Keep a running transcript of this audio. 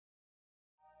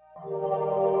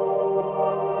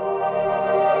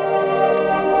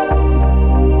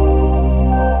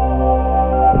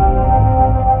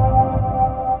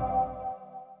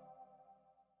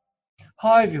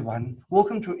Hi everyone,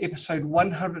 welcome to episode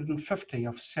 150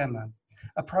 of SAMA,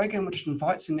 a program which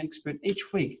invites an expert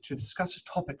each week to discuss a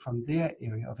topic from their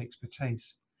area of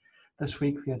expertise. This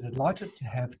week we are delighted to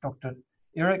have Dr.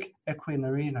 Eric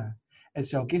Equianarina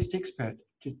as our guest expert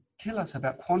to tell us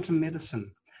about quantum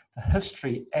medicine, the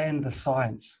history and the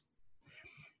science.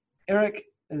 Eric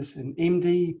is an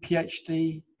MD,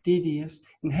 PhD, DDS,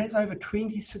 and has over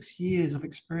 26 years of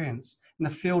experience in the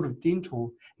field of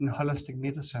dental and holistic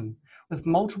medicine, with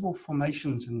multiple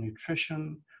formations in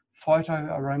nutrition,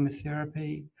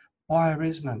 phytoaromatherapy,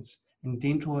 bioresonance, and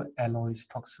dental alloys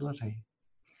toxicity.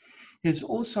 He is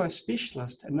also a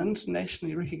specialist and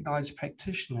internationally recognized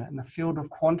practitioner in the field of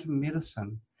quantum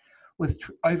medicine, with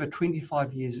over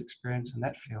 25 years experience in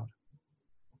that field.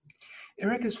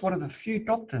 Eric is one of the few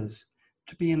doctors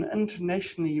to be an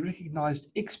internationally recognized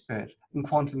expert in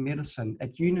quantum medicine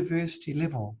at university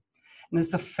level, and is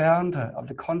the founder of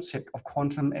the concept of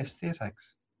quantum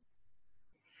aesthetics.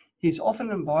 He is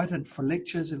often invited for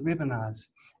lectures and webinars,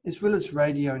 as well as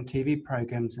radio and TV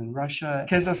programs in Russia,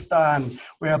 Kazakhstan,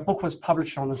 where a book was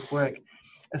published on his work.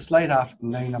 It's late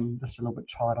afternoon, I'm just a little bit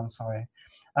tired, I'm sorry.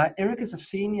 Eric is a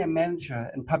senior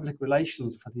manager in public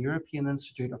relations for the European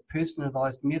Institute of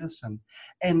Personalized Medicine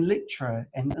and lecturer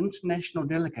and international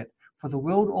delegate for the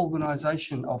World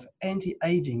Organization of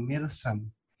Anti-Aging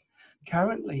Medicine.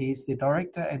 Currently, he is the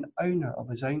director and owner of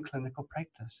his own clinical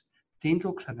practice,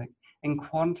 dental clinic and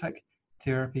Quantic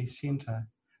Therapy Center,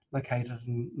 located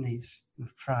in Nice, in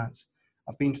France.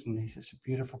 I've been to Nice, it's a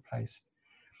beautiful place.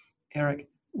 Eric,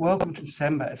 welcome to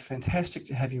SAMA. It's fantastic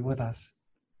to have you with us.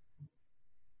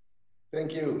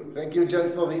 Thank you. Thank you,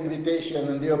 John, for the invitation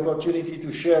and the opportunity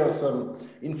to share some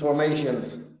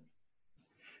information.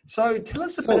 So tell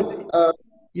us about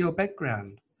your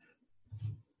background.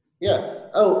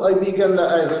 I began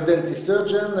as a dentist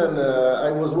surgeon, and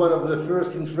I was one of the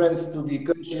first in France to be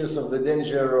conscious of the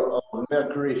danger of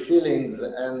mercury fillings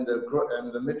and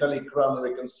the metallic crown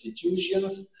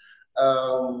reconstitutions.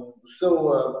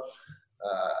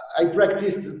 I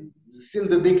practiced since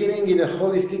the beginning in a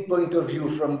holistic point of view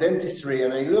from dentistry,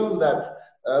 and I learned that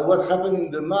what happened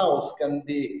in the mouth can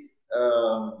be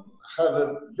have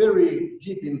a very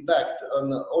deep impact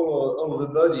on all the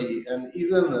body and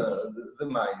even the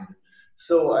mind.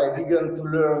 So I began to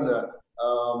learn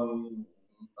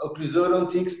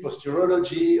occlusodontics,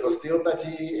 posturology,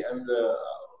 osteopathy, and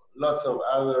lots of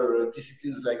other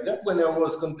disciplines like that when I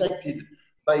was contacted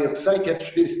by a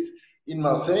psychiatrist in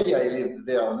Marseille. I live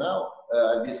there now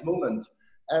at this moment,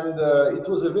 and it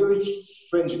was a very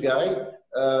strange guy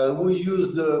who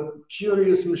used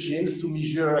curious machines to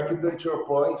measure acupuncture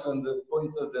points on the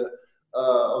points of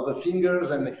the fingers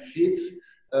and feet,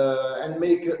 and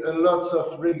make lots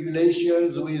of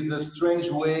regulations with strange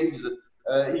waves.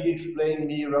 He explained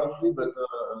me roughly, but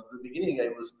at the beginning I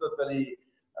was totally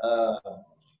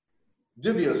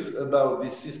dubious about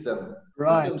this system.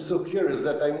 Right. I'm so curious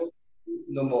that I want to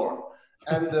know more.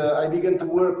 And I began to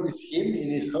work with him in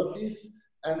his office,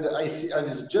 and I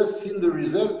was just seen the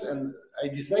result, and I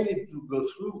decided to go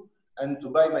through and to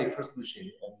buy my first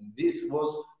machine. And this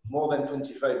was more than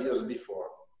 25 years before.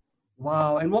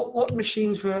 Wow, and what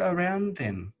machines were around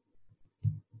then?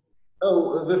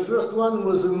 Oh, the first one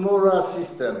was a Mora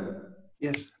system.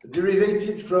 Yes.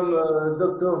 Derivated from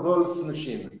Dr. Volz's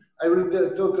machine. I will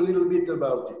talk a little bit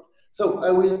about it. So I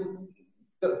will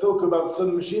talk about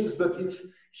some machines, but it's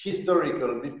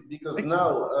historical because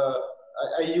now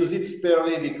I use it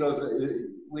sparely because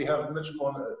we have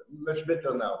much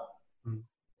better now. Mm.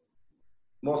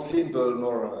 More simple,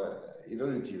 more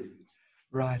evolutive.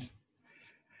 Right.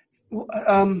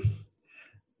 Can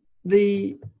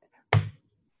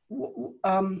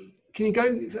you go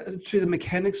through the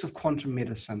mechanics of quantum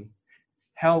medicine?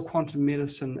 How quantum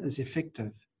medicine is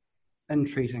effective in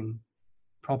treating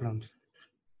problems?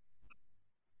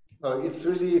 It's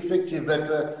really effective, but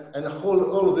and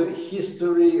all the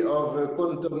history of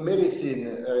quantum medicine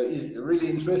is really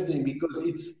interesting because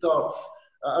it starts.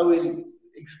 I will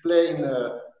explain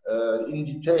in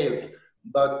details,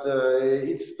 but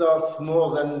it starts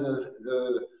more than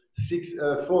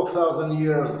 4,000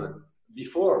 years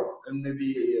before, and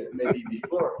maybe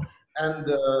before, and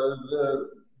the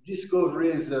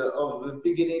discoveries of the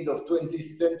beginning of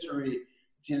 20th century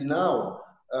till now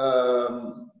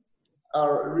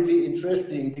are really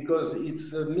interesting because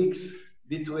it's a mix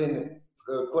between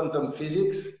quantum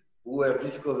physics, were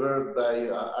discovered by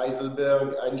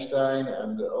Heisenberg, Einstein,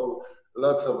 and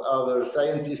lots of other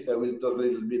scientists I will talk a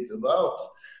little bit about.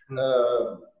 And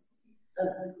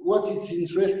what is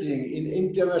interesting in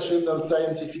international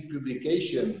scientific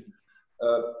publication,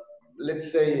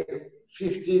 let's say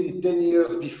 15, 10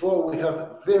 years before, we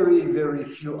have very, very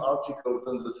few articles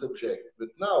on the subject. But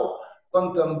now,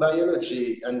 quantum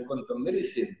biology and quantum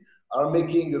medicine are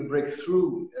making a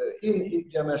breakthrough in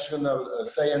international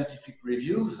scientific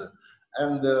reviews,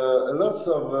 and lots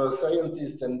of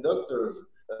scientists and doctors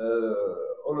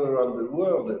all around the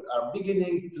world are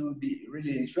beginning to be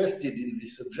really interested in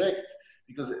this subject,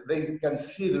 because they can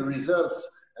see the results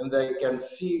and they can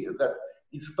see that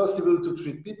it's possible to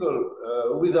treat people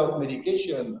without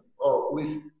medication or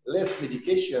with less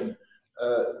medication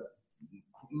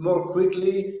more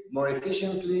quickly, more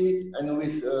efficiently, and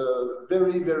with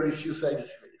very, very few side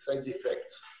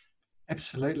effects.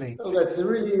 Absolutely. So that's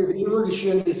really, the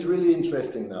evolution is really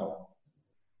interesting now.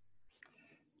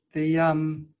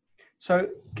 So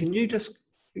can you just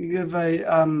give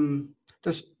a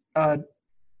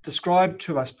describe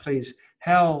to us, please,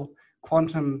 how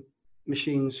quantum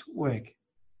machines work?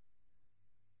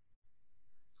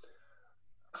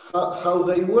 How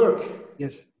they work?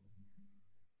 Yes.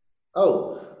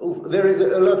 Oh, there is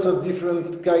a lot of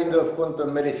different kind of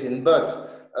quantum medicine, but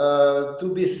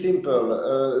to be simple,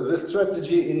 the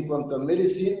strategy in quantum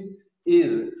medicine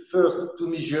is first to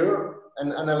measure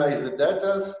and analyze the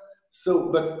data.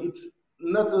 So, but it's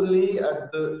not only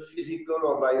at the physical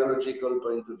or biological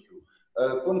point of view.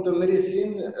 Quantum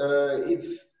medicine,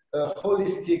 it's a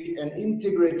holistic and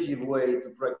integrative way to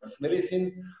practice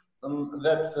medicine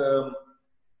that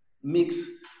mix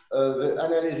the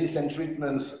analysis and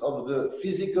treatments of the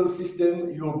physical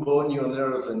system, your bone, your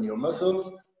nerves, and your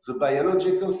muscles, the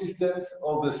biological systems,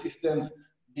 all the systems,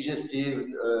 digestive,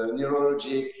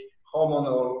 neurologic,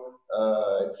 hormonal,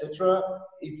 etc.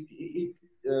 It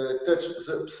touches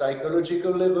the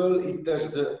psychological level, it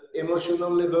touches the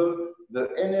emotional level, the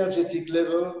energetic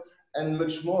level, and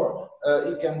much more.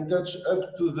 It can touch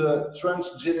up to the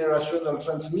transgenerational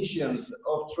transmissions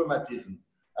of traumatism.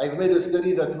 I've made a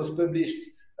study that was published,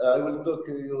 I will talk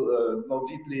to you more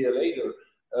deeply later,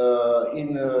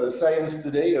 in Science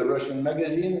Today, a Russian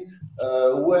magazine,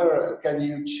 where can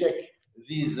you check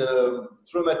these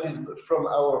traumatism from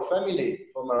our family,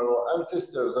 from our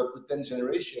ancestors up to 10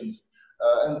 generations.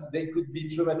 And they could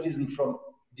be traumatism from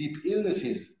deep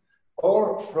illnesses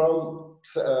or from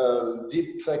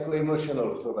deep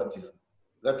psycho-emotional traumatism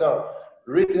that are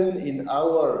written in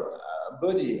our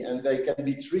body, and they can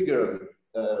be triggered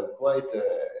quite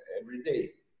every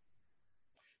day.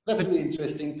 That's really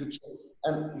interesting to check.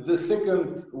 And the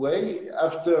second way,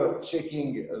 after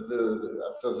checking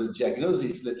after the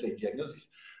diagnosis, let's say diagnosis,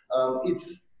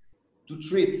 it's to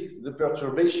treat the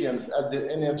perturbations at the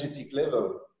energetic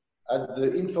level, at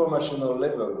the informational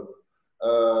level,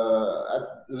 at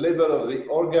the level of the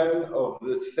organ, of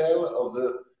the cell, of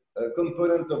the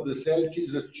component of the cell, till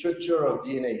the structure of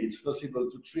DNA. It's possible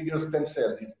to trigger stem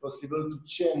cells. It's possible to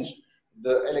change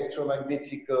the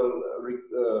electromagnetic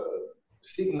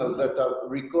signals that are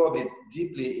recorded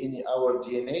deeply in our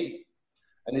DNA,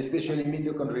 and especially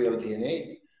mitochondrial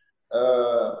DNA.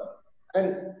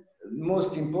 And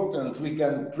most important, we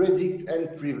can predict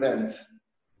and prevent.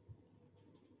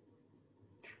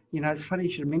 You know, it's funny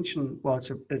you should mention, well,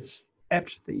 it's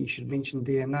apt that you should mention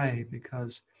DNA,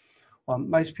 because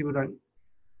most people don't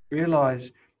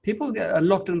realize, people are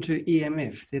locked into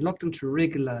EMF, they're locked into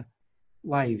regular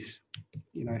waves,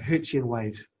 you know, Hertzian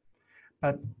waves.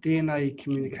 But DNA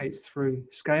communicates through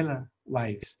scalar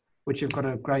waves, which have got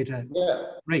a greater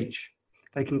reach.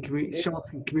 They can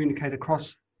communicate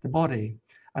across the body,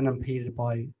 unimpeded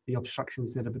by the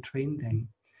obstructions that are between them.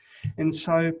 And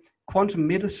so quantum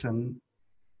medicine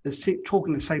is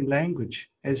talking the same language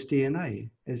as DNA,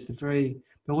 as the very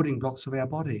building blocks of our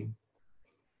body.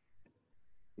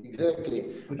 Exactly.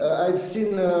 I've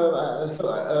seen,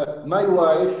 my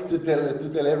wife, to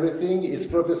tell everything, is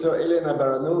Professor Elena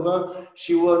Baranova.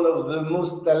 She one of the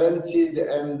most talented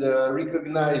and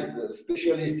recognized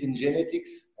specialists in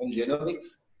genetics and genomics.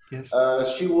 Yes.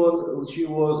 She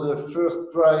was the first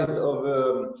prize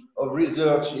of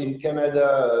research in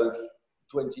Canada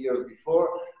 20 years before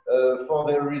for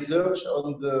their research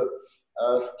on the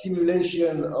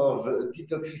stimulation of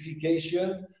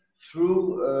detoxification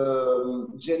through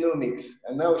genomics,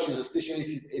 and now she's a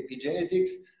specialist in epigenetics,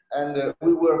 and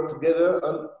we work together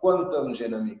on quantum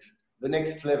genomics, the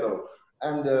next level,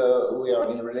 and we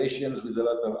are in relations with a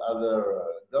lot of other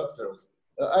doctors.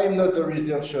 I'm not a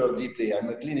researcher deeply, I'm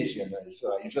a clinician,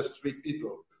 so I just treat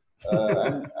people.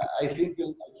 And I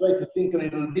try to think a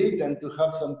little bit and to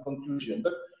have some conclusion,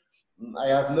 but I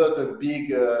have not a big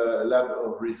lab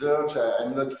of research.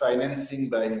 I'm not financing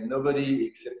by nobody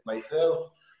except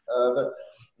myself. But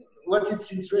what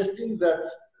it's interesting that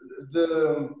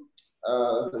the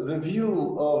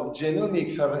view of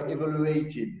genomics have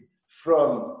evaluated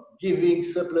from giving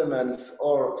supplements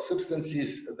or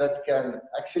substances that can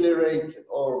accelerate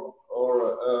or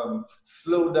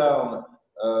slow down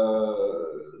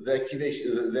the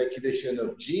activation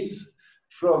of genes,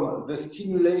 from the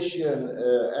stimulation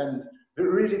and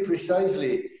really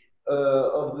precisely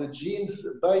of the genes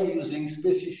by using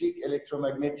specific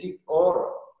electromagnetic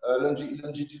or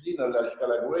longitudinal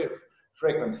scalar wave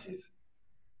frequencies.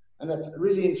 And that's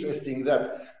really interesting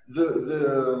that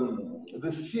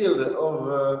the field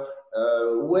of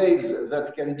waves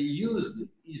that can be used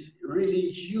is really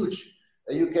huge.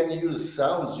 You can use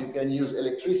sounds, you can use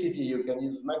electricity, you can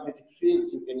use magnetic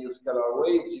fields, you can use scalar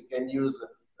waves, you can use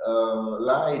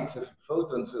light,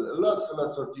 photons,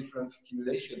 lots of different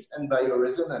stimulations, and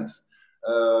bioresonance.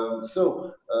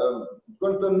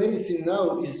 Quantum medicine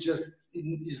now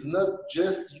is not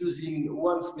just using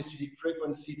one specific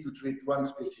frequency to treat one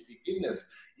specific illness.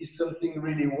 It's something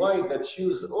really wide that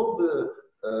uses all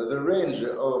the range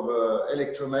of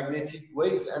electromagnetic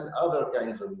waves and other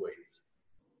kinds of waves.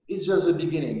 It's just the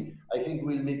beginning. I think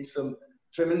we'll make some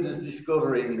tremendous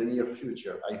discovery in the near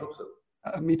future. I hope so.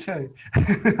 Me too.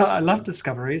 I love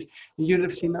discoveries. You'd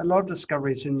have seen a lot of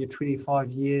discoveries in your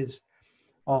 25 years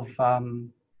of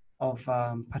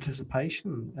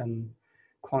participation in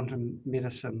quantum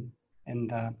medicine.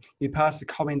 And you passed a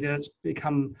comment that it's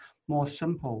become more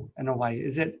simple in a way.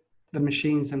 Is it the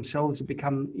machines themselves have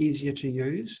become easier to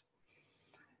use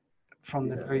from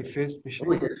the very first machine?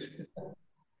 Oh, yes.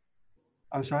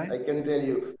 I'm sorry? I can tell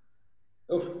you.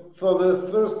 For the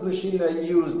first machine I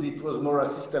used, it was more a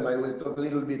system I will talk a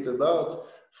little bit about.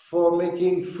 For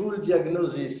making full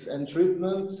diagnosis and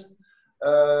treatment,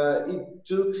 it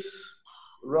took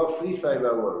roughly 5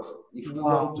 hours. If we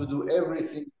want to do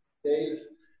everything in days,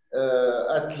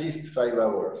 at least 5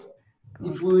 hours.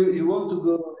 If you want to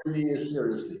go really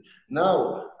seriously.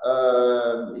 Now,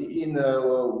 in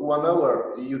 1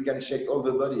 hour, you can check all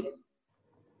the body.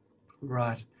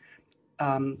 Right.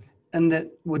 And that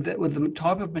with the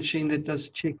type of machine that does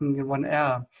checking in 1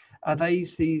 hour, are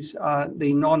these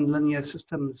the non-linear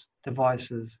systems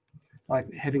devices, like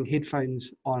having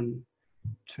headphones on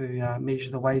to measure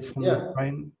the waves from the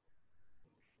brain?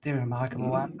 They're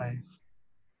remarkable, aren't they?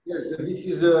 Yes, this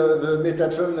is the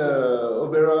Metatron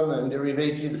Oberon and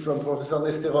derivated from Professor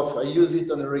Nesterov. I use it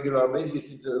on a regular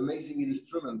basis. It's an amazing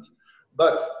instrument,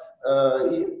 but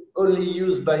only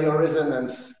used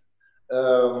bioresonance.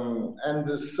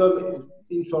 And some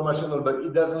informational, but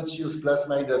it doesn't use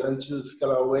plasma, it doesn't use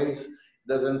scalar waves, it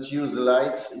doesn't use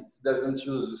lights, it doesn't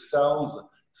use sounds.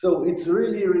 So it's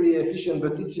really, really efficient,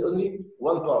 but it's only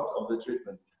one part of the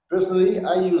treatment. Personally,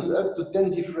 I use up to 10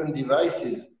 different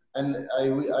devices, and I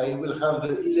will have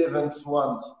the 11th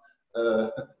ones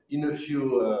in a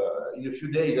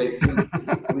few days, I think.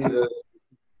 With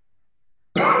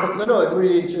no, I'm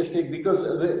really interested because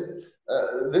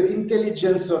the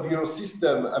intelligence of your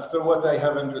system, after what I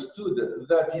have understood,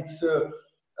 that it's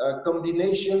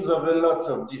combinations of lots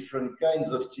of different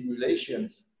kinds of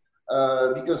stimulations,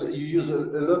 because you use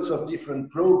lots of different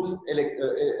probes,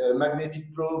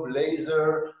 magnetic probe,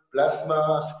 laser,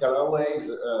 plasma, scalar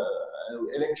waves,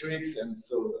 electrics, and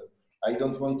so I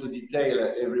don't want to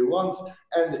detail every one.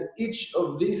 And each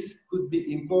of these could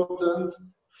be important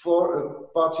for a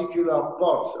particular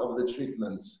part of the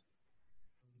treatment.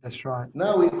 That's right.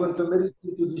 Now in quantum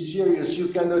medicine, to be serious, you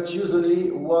cannot use only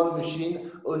one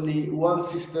machine, only one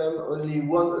system, only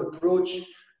one approach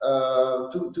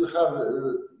to have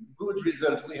a good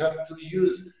result. We have to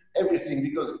use everything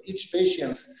because each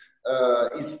patient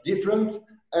is different,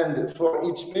 and for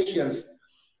each patient,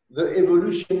 the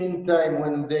evolution in time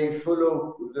when they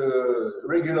follow the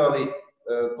regularly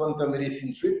quantum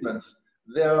medicine treatments,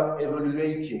 they are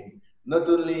evaluating. Not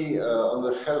only on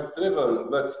the health level,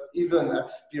 but even at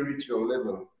spiritual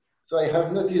level. So I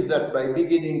have noticed that by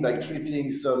beginning by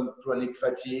treating some chronic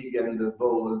fatigue and the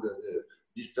bowel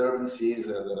disturbances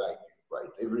like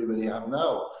everybody have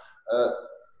now,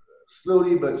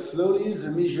 slowly but slowly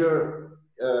the measure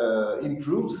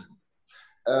improves,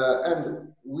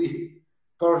 and we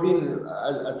parvene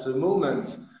at the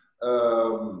moment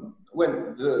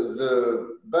when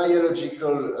the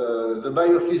biological, the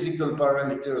biophysical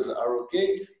parameters are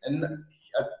okay, and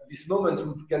at this moment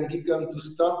we can become to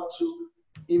start to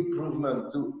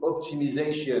improvement, to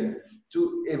optimization,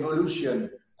 to evolution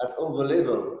at all the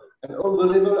level. And all the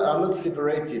levels are not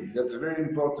separated. That's very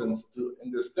important to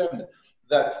understand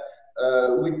that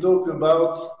we talk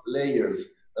about layers,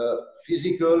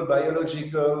 physical,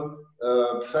 biological,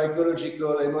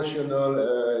 psychological,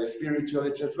 emotional, spiritual,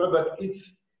 etc. But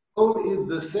it's all is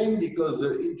the same because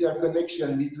the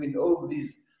interconnection between all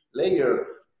these layers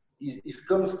is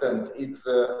constant. It's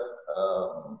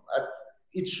at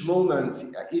each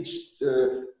moment, each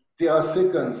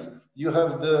seconds, you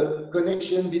have the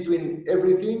connection between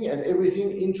everything, and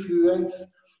everything influences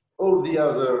all the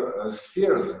other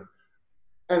spheres.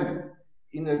 And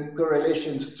in a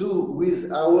correlations too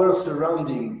with our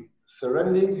surroundings.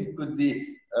 It could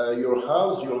be your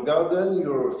house, your garden,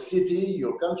 your city,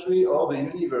 your country, or the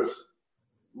universe.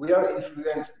 We are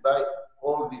influenced by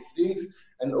all these things,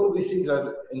 and all these things have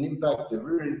an impact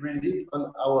really, really deep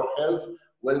on our health,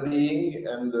 well-being,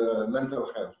 and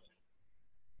mental health.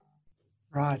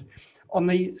 Right. On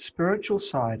the spiritual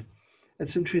side,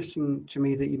 it's interesting to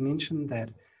me that you mentioned that.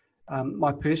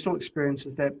 My personal experience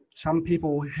is that some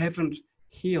people haven't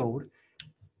healed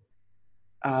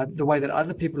the way that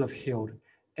other people have healed,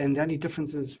 and the only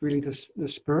difference is really the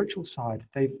spiritual side.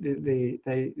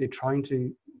 They're trying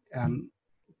to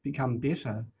become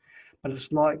better, but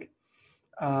it's like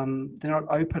they're not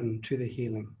open to the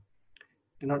healing.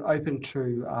 They're not open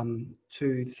to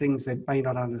things they may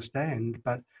not understand,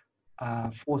 but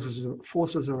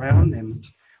forces around them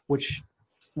which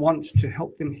want to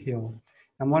help them heal.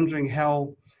 I'm wondering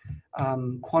how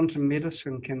quantum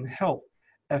medicine can help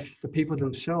if the people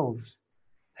themselves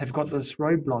have got this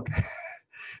roadblock.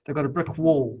 They've got a brick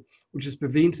wall which is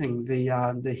preventing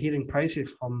the healing process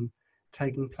from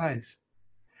taking place.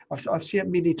 I see it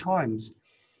many times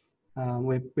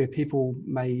where people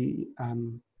may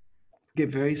get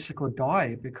very sick or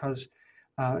die because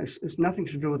it's nothing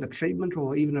to do with the treatment,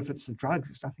 or even if it's the drugs,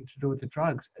 it's nothing to do with the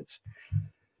drugs.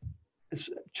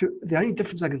 The only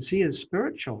difference I can see is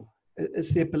spiritual.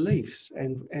 It's their beliefs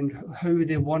and who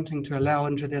they're wanting to allow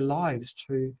into their lives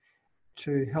to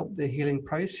help their healing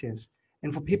process.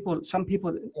 And for people, some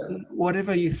people,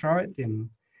 whatever you throw at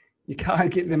them, you can't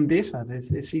get them better.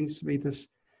 There seems to be this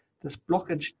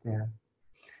blockage there.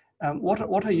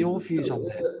 What are your views on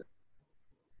that?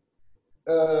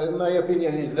 My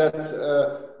opinion is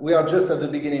that we are just at the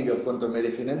beginning of quantum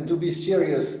medicine, and to be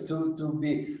serious,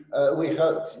 we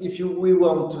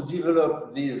want to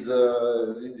develop this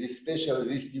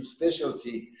new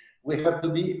specialty, we have to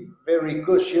be very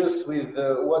cautious with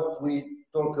what we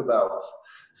talk about.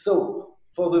 So,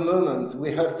 for the moment,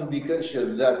 we have to be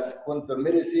conscious that quantum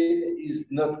medicine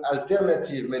is not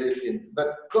alternative medicine,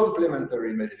 but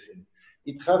complementary medicine.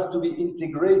 It has to be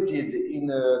integrated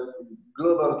in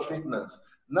global treatments.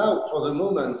 Now, for the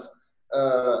moment,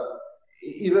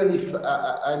 even if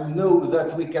I know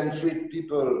that we can treat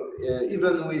people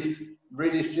even with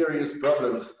really serious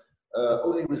problems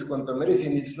only with quantum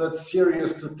medicine, it's not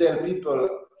serious to tell people,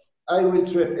 I will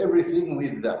treat everything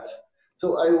with that.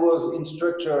 So I was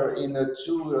instructor in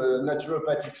two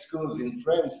naturopathic schools in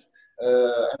France,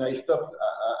 and I stopped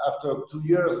after 2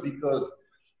 years because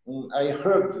I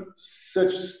heard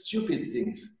such stupid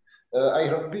things. I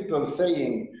heard people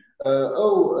saying,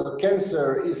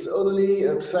 cancer is only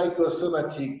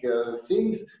psychosomatic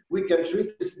things, we can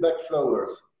treat with black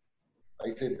flowers.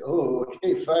 I said, oh,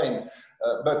 okay, fine,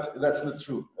 but that's not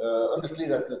true. Honestly,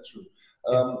 that's not true.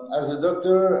 As a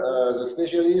doctor, as a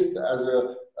specialist, as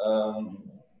a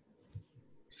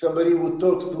somebody who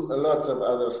talks to a lot of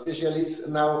other specialists,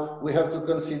 now we have to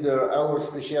consider our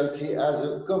specialty as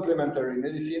a complementary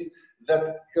medicine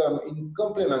that come in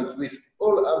complement with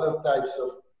all other types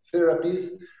of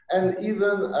therapies and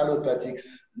even allopathic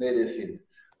medicine.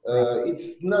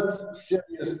 It's not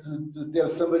serious to tell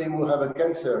somebody who have a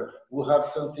cancer, who have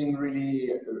something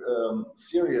really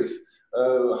serious,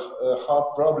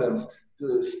 heart problems,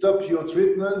 to stop your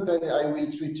treatment and I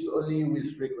will treat you only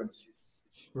with frequencies.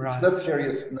 Right. It's not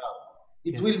serious now.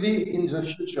 It will be in the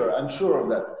future, I'm sure of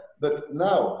that. But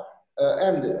now,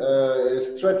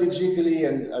 strategically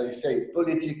and I say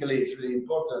politically, it's really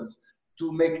important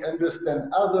to make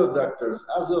understand other doctors,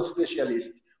 other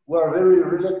specialists who are very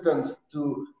reluctant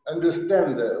to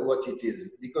understand what it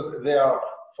is because they are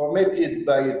formatted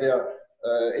by their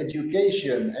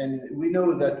education, and we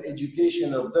know that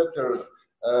education of doctors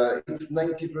it's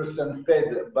 90%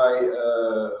 paid by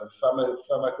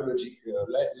pharmacologic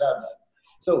labs.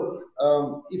 So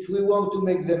if we want to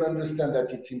make them understand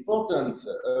that it's important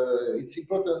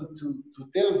to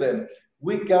tell them,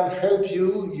 we can help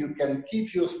you, you can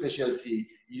keep your specialty,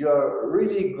 you are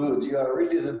really good, you are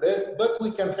really the best, but we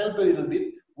can help a little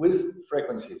bit with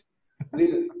frequencies,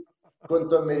 with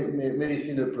quantum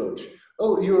medicine approach.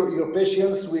 Oh, your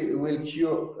patients will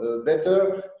cure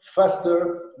better,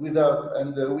 faster, without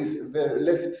and with very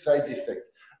less side effect.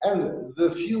 And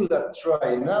the few that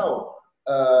try now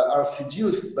are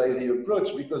seduced by the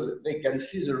approach because they can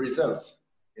see the results,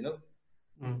 you know?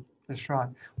 That's right.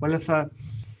 Well, if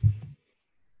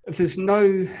there's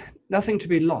nothing to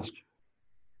be lost,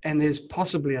 and there's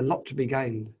possibly a lot to be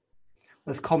gained,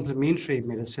 with complementary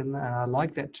medicine, and I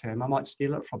like that term, I might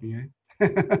steal it from you,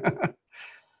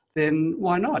 then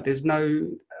why not? It's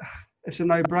a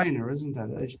no-brainer, isn't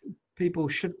it? People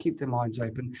should keep their minds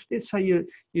open. Let's say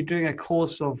you're doing a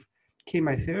course of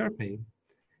chemotherapy.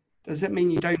 Does that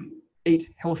mean you don't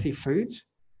eat healthy foods?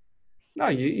 No,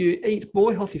 you eat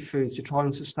more healthy foods to try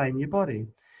and sustain your body.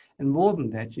 And more than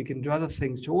that, you can do other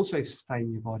things to also sustain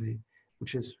your body,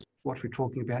 which is what we're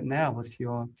talking about now with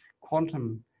your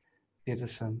quantum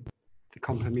medicine, the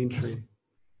complementary.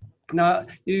 Now,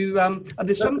 are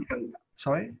there some,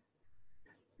 sorry?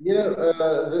 You know,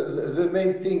 the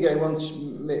main thing I want to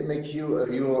make you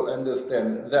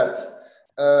understand that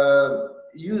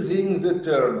using the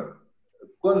term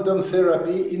quantum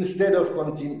therapy instead of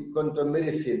quantum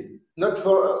medicine, not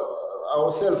for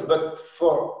ourselves, but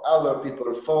for other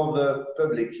people, for the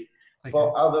public, okay,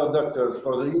 for other doctors,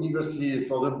 for the universities,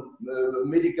 for the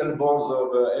medical boards of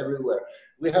everywhere.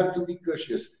 We have to be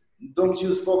cautious. Don't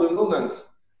use for the moment.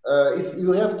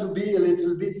 You have to be a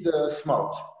little bit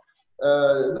smart.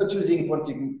 Not using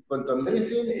quantum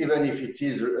medicine, even if it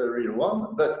is a real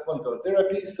one, but quantum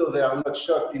therapy, so they are not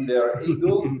shocked in their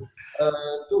ego.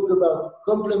 Talk about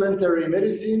complementary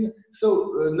medicine, so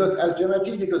not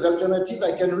alternative, because alternative,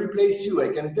 I can replace you, I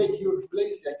can take your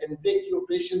place, I can take your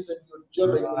patients and your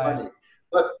job and your money.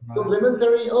 But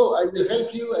complementary, oh, I will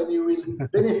help you and you will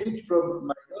benefit from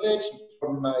my knowledge,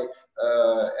 from my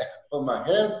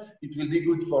health. It will be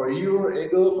good for your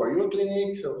ego, for your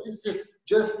clinic. So it's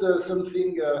just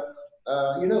something,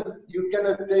 you know, you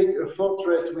cannot take a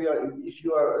fortress if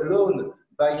you are alone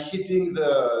by hitting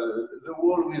the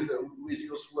wall with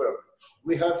your sword.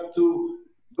 We have to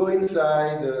go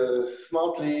inside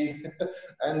smartly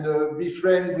and be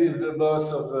friends with the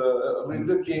boss with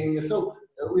the king. So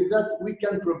with that we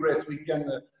can progress. We can,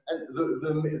 and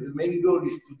the main goal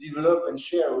is to develop and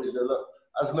share with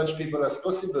as much people as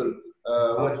possible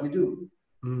what we do.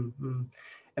 Mm-hmm.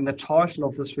 And the title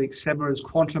of this week's seminar is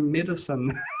Quantum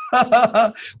Medicine.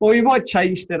 Well, we might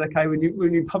change that, okay,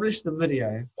 when you publish the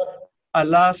video.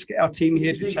 I'll ask our team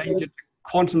here to change it to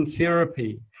Quantum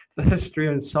Therapy, the history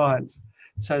and science,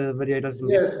 so the video doesn't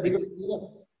Yes, because, you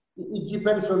know, it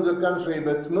depends from the country,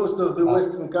 but most of the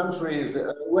Western countries,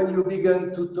 when you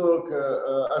begin to talk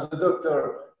as a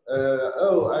doctor,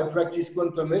 oh, I practice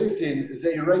quantum medicine,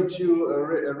 they write you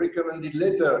a recommended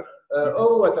letter.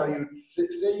 Oh, what are you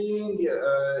saying?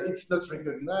 It's not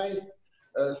recognized.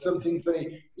 Something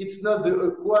funny. It's not the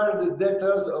acquired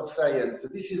data of science.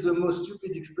 This is the most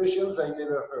stupid expressions I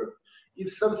never heard.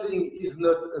 If something is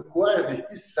not acquired, it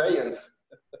is science.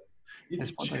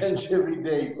 It's changed every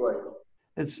day, quite.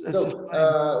 So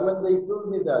when they told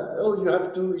me that, oh, you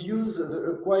have to use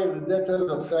the acquired data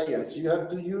of science, you have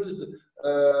to use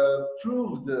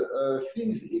proved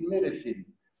things in medicine.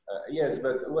 Yes,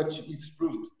 but what it's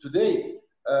proved today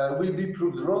will be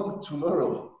proved wrong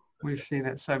tomorrow. We've seen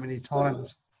it so many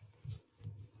times.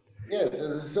 Yes,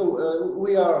 so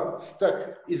we are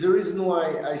stuck. Is the reason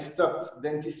why I stopped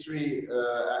dentistry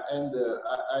and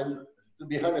I'm, to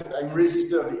be honest, I'm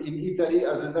registered in Italy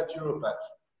as a naturopath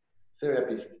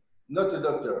therapist, not a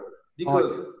doctor,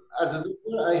 because as a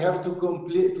doctor I have to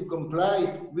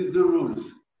comply with the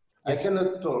rules. I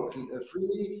cannot talk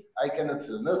freely, I cannot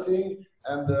say nothing,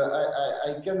 and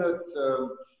I cannot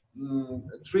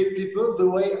treat people the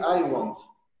way I want.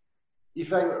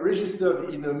 If I'm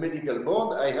registered in a medical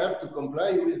board, I have to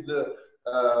comply with the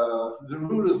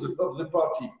rules of the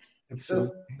party.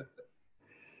 Absolutely.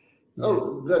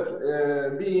 Oh,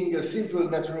 but being a simple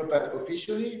naturopath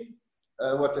officially,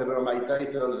 whatever my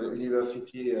titles,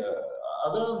 university,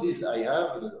 other this I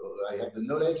have the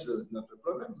knowledge, so it's not a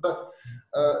problem. But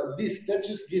this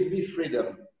status gives me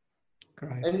freedom,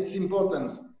 and it's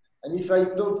important. And if I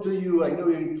talk to you, I know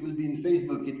it will be in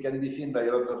Facebook, it can be seen by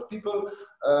a lot of people.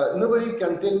 Nobody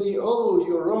can tell me, oh,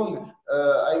 you're wrong,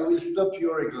 I will stop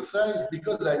your exercise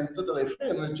because I'm totally free.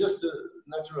 I'm just a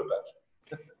naturopath.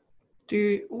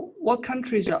 What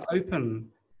countries are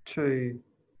open to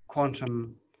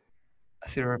quantum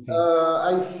therapy?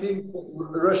 I think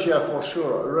Russia for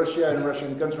sure. Russia and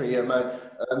Russian country.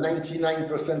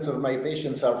 99% of my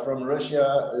patients are from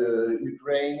Russia,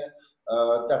 Ukraine,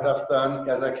 Tatarstan,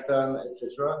 Kazakhstan,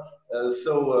 etc.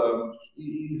 So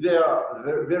they are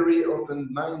very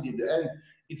open-minded, and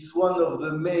it's one of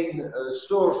the main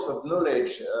source of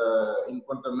knowledge in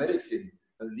quantum medicine.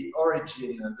 The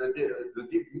origin,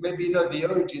 maybe not the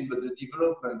origin, but the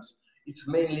developments. It's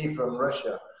mainly from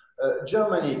Russia.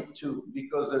 Germany too,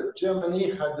 because Germany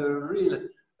had a real,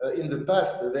 in the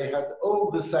past, they had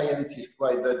all the scientists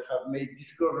that have made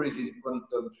discoveries in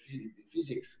quantum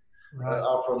physics.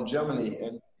 are from Germany,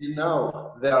 and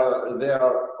now they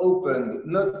are open,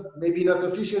 maybe not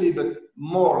officially, but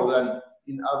more than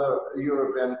in other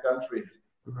European countries.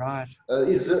 Right.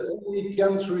 It's the only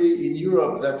country in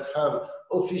Europe that have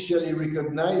officially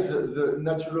recognized the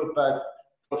naturopath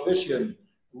profession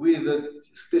with a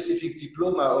specific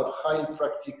diploma of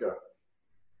Heilpraktiker.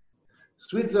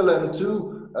 Switzerland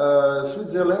too.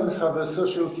 Switzerland have a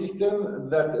social system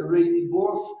that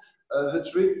reimburses the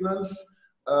treatments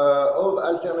of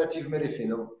alternative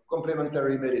medicine, of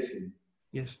complementary medicine.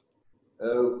 Yes.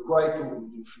 Quite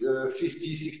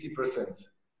 50-60%.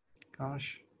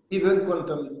 Gosh. Even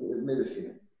quantum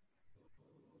medicine.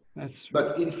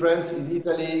 But in France, in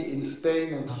Italy, in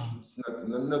Spain, it's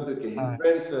not the case. In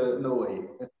France, no way.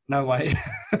 No way.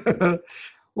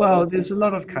 Well, there's a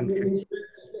lot of countries.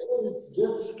 It's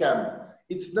just scam.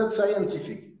 It's not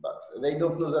scientific, but they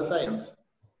don't know the science.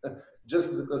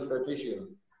 Just the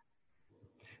constatation.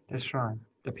 That's right.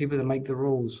 The people that make the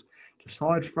rules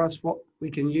decide for us what we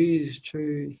can use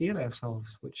to heal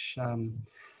ourselves, which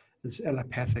is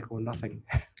allopathic or nothing.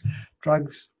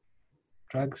 drugs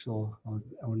or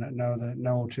no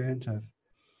alternative.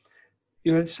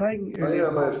 You were saying earlier.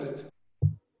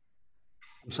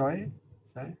 I'm sorry?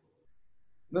 Sorry?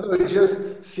 No, it's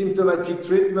just symptomatic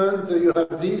treatment. You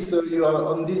have this, you are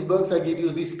on this box, I give you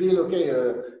this pill. Okay,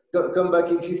 come back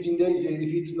in 15 days. If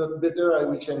it's not better, I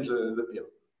will change the pill.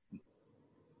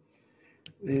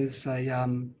 There's a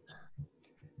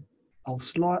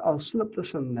I'll slip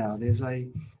this in now. There's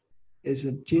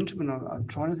a gentleman, I'm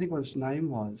trying to think what his name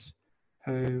was,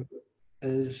 who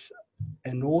is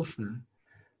an author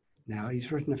now.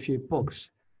 He's written a few books.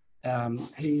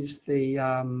 He's the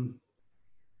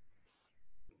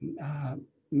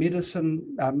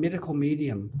medical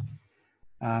medium.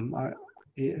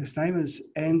 His name is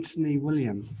Anthony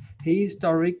William. He's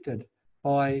directed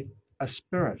by a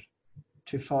spirit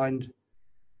to find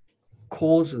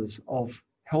causes of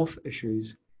health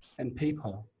issues in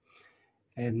people.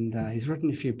 And he's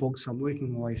written a few books. I'm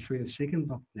working my way through the second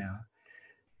book now.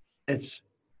 It's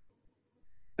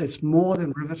more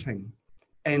than riveting,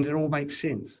 and it all makes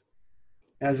sense.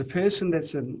 As a person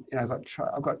that's in, I've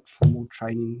got formal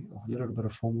training, or a little bit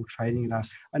of formal training, and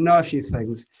I know a few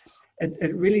things.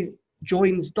 It really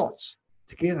joins dots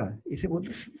together. You think, well,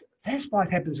 that's why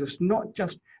it happens. It's not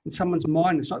just in someone's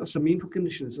mind. It's not just a mental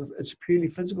condition. It's a purely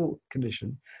physical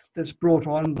condition that's brought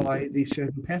on by these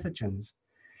certain pathogens.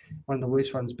 One of the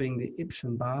worst ones being the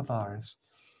Epstein-Barr virus.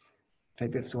 In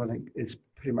fact, that's the one that is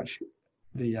pretty much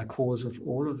the cause of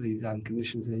all of these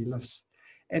conditions that he lists.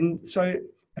 And so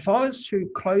if I was to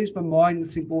close my mind and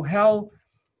think, well,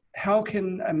 how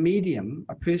can a medium,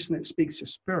 a person that speaks to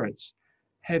spirits,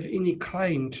 have any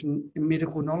claim to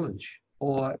medical knowledge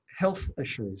or health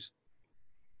issues?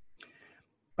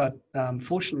 But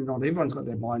fortunately, not everyone's got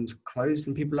their minds closed,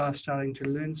 and people are starting to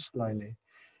learn slowly.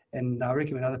 And I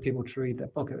recommend other people to read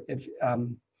that book.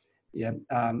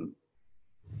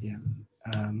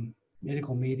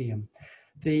 Medical medium,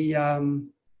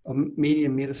 or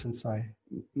medium medicine. Sorry,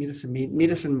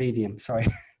 medicine medium. Sorry.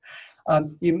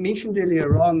 You mentioned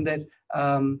earlier on that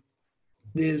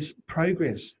there's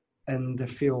progress in the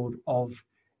field of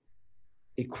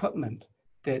equipment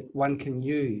that one can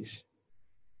use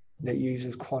that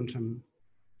uses quantum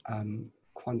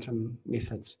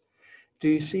methods. Do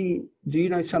you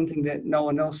know something that no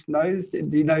one else knows?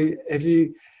 Have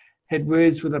you had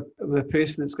words with a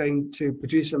person that's going to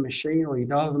produce a machine, or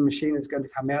of a machine that's going to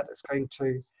come out that's going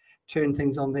to turn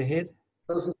things on their head?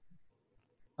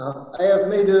 I have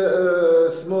made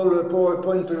a small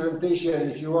PowerPoint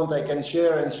presentation. If you want, I can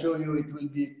share and show you. It will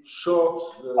be short.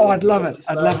 I'd love it.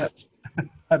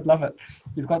 I'd love it.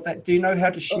 You've got that. Do you know how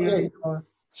to share your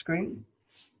screen?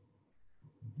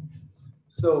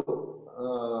 So,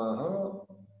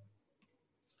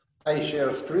 I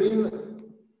share screen.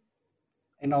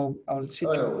 And I'll see.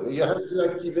 Oh, no, you have to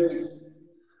activate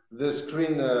the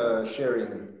screen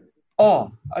sharing.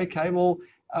 Oh, okay. Well,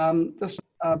 just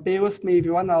bear with me,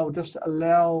 everyone. I'll just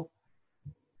allow.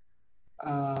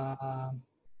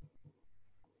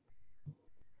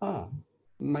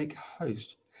 Make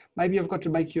host. Maybe I've got to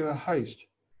make you a host.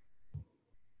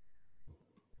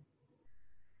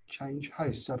 Change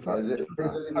host. So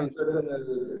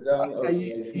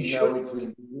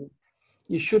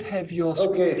you should have your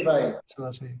screen. Okay, fine.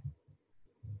 Facility.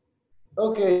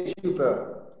 Okay,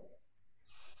 super.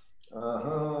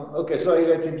 Okay, so I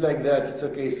let it like that. It's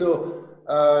okay. So,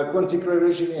 quantic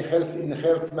revolution in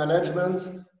health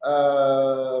management.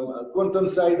 Quantum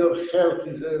side of health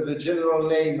is the general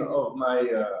name of my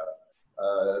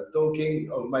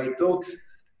talks.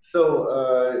 So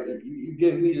you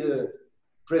gave me the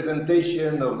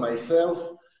presentation of myself,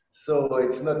 so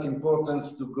it's not important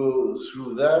to go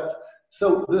through that. So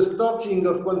the starting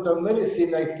of quantum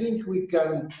medicine, I think we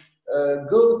can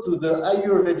go to the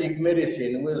Ayurvedic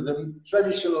medicine with the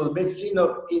traditional medicine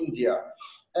of India.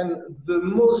 And the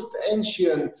most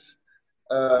ancient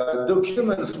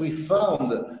documents we found,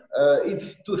 it's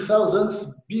 2000s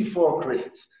before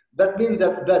Christ. That means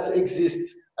that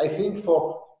exists, I think,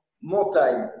 for more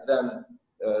time than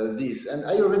this. And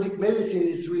Ayurvedic medicine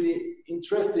is really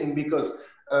interesting because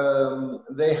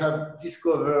they have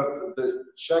discovered the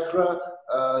chakra,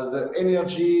 the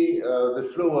energy, the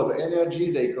flow of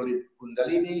energy, they call it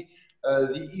Kundalini,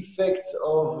 the effect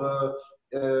of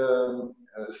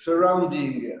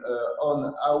surrounding on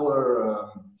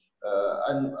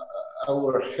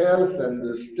our health and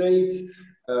the state,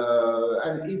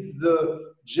 and it's the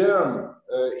germ.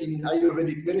 In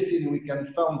Ayurvedic medicine, we can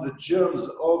find the germs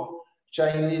of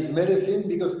Chinese medicine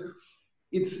because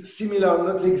it's similar,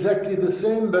 not exactly the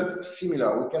same, but similar.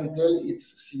 We can tell it's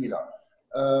similar.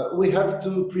 We have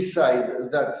to precise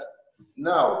that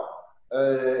now,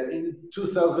 in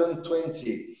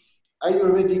 2020,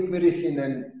 Ayurvedic medicine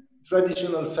and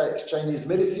traditional Chinese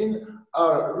medicine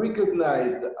are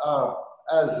recognized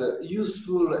as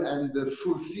useful and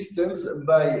full systems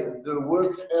by the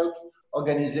World Health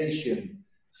Organization.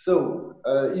 So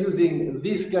using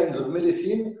these kinds of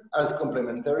medicine as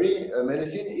complementary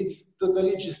medicine, it's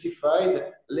totally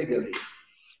justified legally.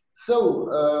 So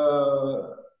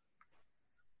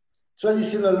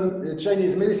traditional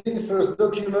Chinese medicine first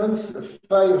documents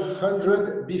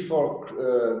 500 before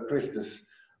Christus.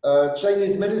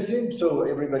 Chinese medicine, so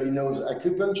everybody knows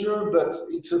acupuncture, but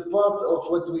it's a part of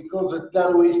what we call the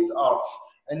Taoist arts.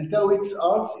 And Taoist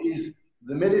arts is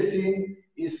the medicine,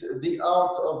 is the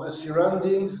art of the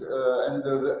surroundings and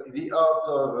the art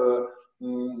of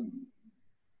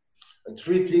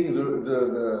treating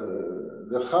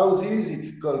the houses.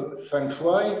 It's called Feng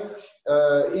Shui.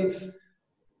 It's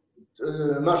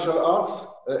martial arts,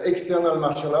 external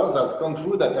martial arts, that's Kung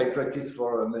Fu that I practice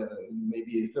for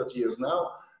maybe 30 years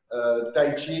now.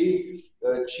 Tai Chi,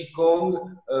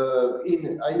 Qigong.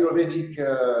 In Ayurvedic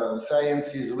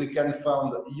sciences, we can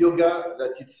find yoga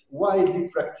that it's widely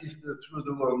practiced through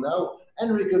the world now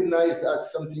and recognized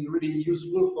as something really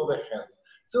useful for the health.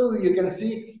 So you can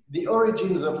see the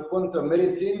origins of quantum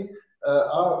medicine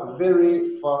are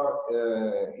very far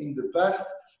in the past.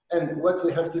 And what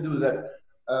we have to do that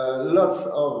lots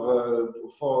of,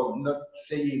 for not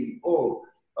saying all,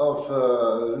 of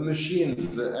the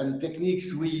machines and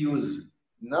techniques we use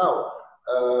now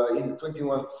in the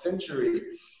 21st century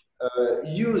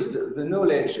used the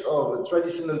knowledge of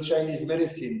traditional Chinese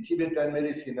medicine, Tibetan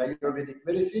medicine, Ayurvedic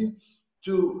medicine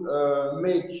to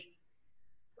make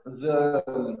the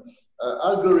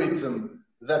algorithm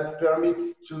that permit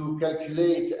to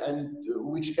calculate and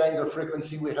which kind of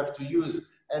frequency we have to use.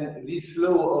 And this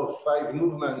law of 5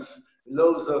 movements,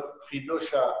 laws of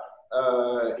Tridosha,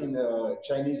 in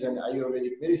Chinese and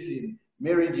Ayurvedic medicine,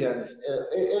 meridians,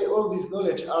 all this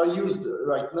knowledge are used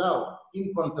right now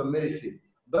in quantum medicine,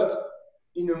 but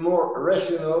in a more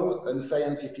rational and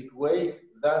scientific way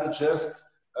than just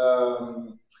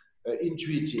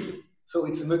intuitive. So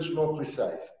it's much more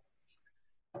precise.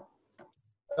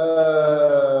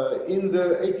 In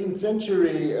the 18th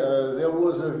century, there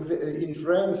was in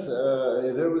France,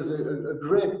 there was a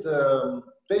great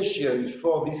patient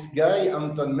for this guy,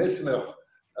 Anton Mesmer,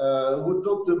 who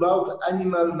talked about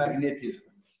animal magnetism.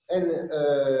 And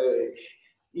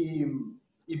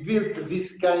he built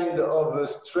this kind of a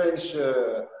strange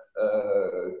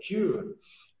cube.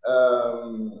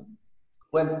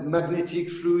 When magnetic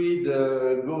fluid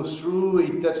goes through,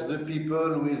 it touches the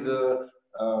people with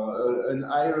an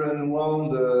iron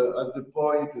wand at the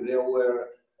point they were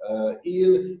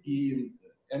ill.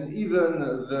 And even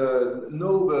the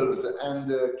nobles and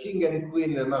the king and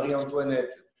queen, Marie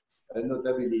Antoinette,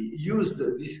 notably, used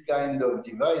this kind of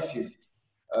devices.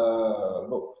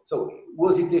 So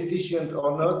was it efficient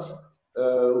or not?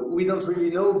 We don't really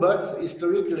know, but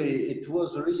historically it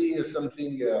was really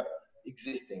something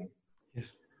existing.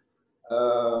 Yes.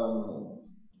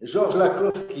 Georges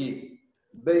Lakhovsky,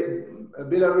 a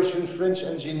Belarusian French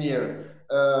engineer,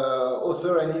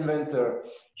 author and inventor.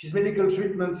 His medical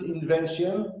treatment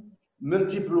invention,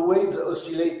 multiple waves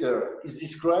oscillator, is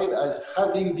described as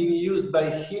having been used by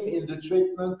him in the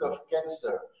treatment of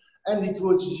cancer. And it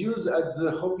was used at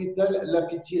the Hôpital La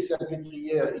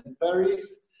Pitié-Salpêtrière in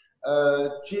Paris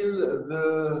till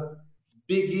the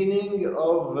beginning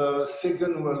of the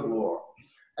Second World War.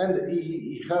 And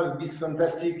he has this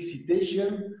fantastic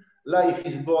citation: life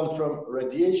is born from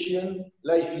radiation,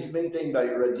 life is maintained by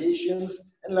radiations,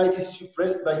 and light is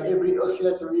suppressed by every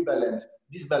oscillatory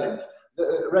disbalance.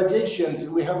 The radiations,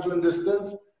 we have to understand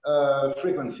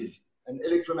frequencies and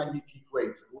electromagnetic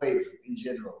waves in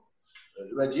general.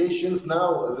 Radiations,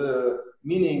 now the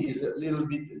meaning is a little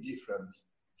bit different.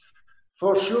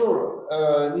 For sure,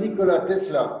 Nikola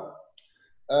Tesla,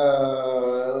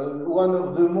 one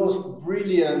of the most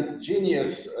brilliant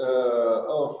genius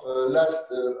of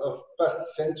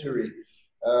past century,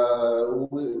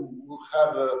 who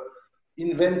have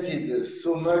invented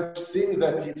so much thing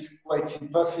that it's quite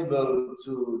impossible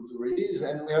to release,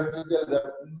 and we have to tell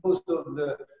that most of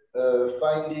the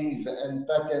findings and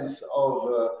patents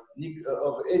of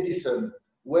Edison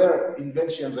were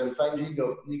inventions and findings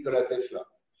of Nikola Tesla.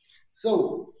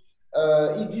 So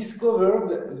he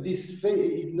discovered this,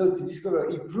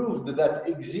 he proved that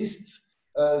exists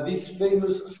these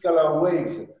famous scalar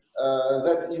waves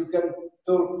that you can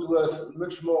talk to us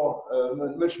much more,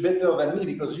 much better than me,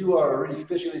 because you are a really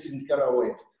specialist in scalar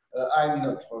waves. I'm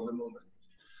not for the moment.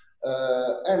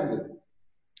 And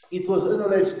it was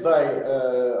acknowledged by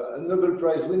Nobel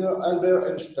Prize winner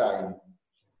Albert Einstein.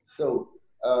 So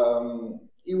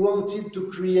he wanted to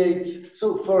create,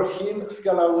 so for him,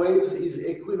 scalar waves is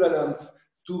equivalent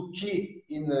to Ki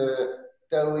in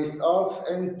Taoist arts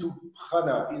and to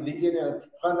prana in the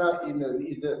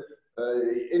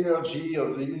energy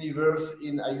of the universe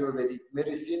in Ayurvedic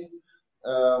medicine.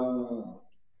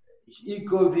 He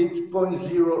called it point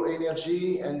zero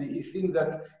energy, and he thinks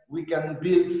that we can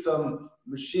build some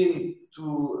machine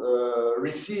to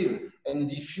receive and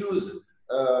diffuse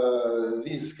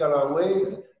these scalar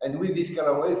waves, and with these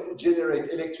scalar waves generate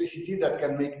electricity that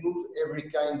can make move every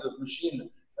kind of machine,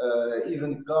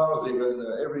 even cars, even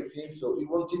everything. So he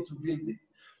wanted to build it.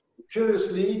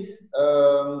 Curiously,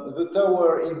 the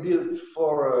tower he built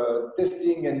for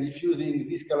testing and diffusing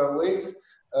these scalar waves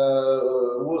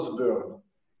was burned.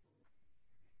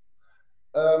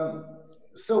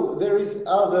 So there is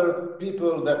other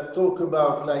people that talk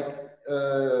about, like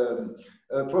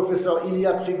Professor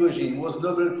Ilya Prigozhin was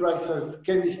Nobel Prize of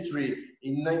Chemistry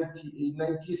in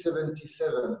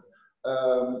 1977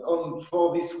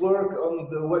 for this work on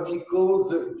what he calls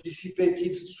the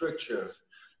dissipated structures.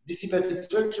 Dissipated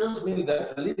structures mean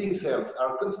that the living cells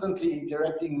are constantly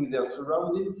interacting with their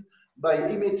surroundings by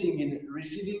emitting and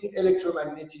receiving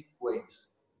electromagnetic waves.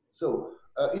 So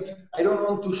I don't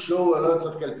want to show a lot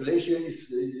of calculations.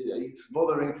 It's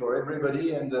bothering for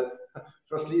everybody, and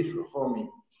firstly for me.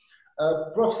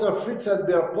 Professor Fritz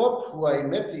Albert Popp, who I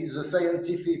met, is a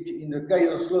scientific in the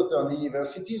Kaiserslautern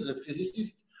University, the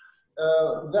physicist,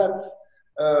 that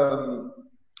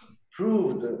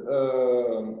proved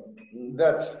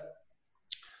that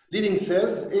living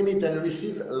cells emit and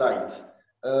receive light.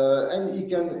 And he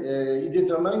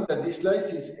determined that this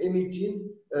light is emitted,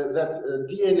 that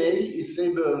DNA is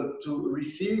able to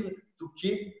receive, to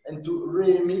keep, and to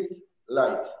re-emit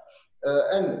light.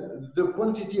 And the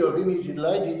quantity of emitted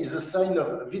light is a sign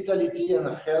of vitality and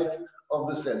health of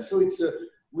the cell. So it's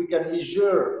we can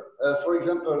measure, for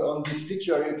example, on this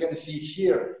picture, you can see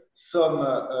here some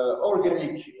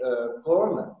organic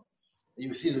corn.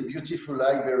 You see the beautiful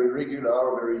eye, very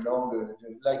regular, very long,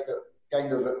 like a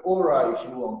kind of an aura, if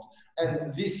you want.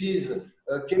 And this is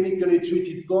a chemically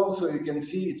treated corn, so you can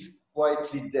see it's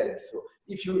quietly dead. So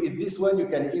if you eat this one, you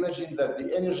can imagine that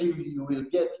the energy you will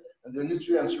get and the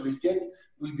nutrients you will get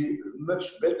will be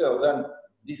much better than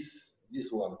this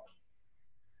one.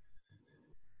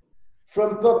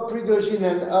 From Popp, Prigozhin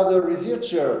and other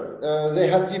researchers, they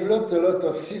have developed a lot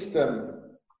of systems.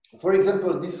 For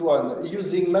example, this one,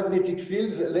 using magnetic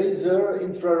fields, laser,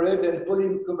 infrared, and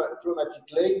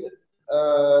polychromatic light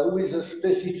with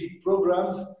specific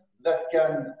programs that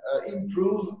can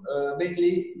improve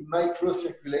mainly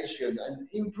microcirculation. And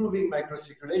improving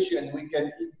microcirculation, we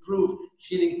can improve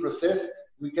healing process,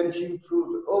 we can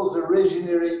improve all the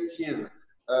regenerative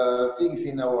things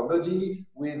in our body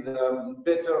with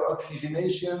better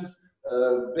oxygenations,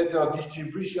 better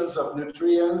distributions of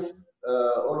nutrients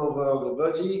all over the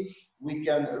body. We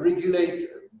can regulate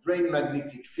brain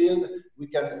magnetic field. We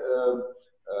can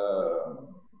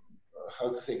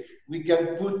we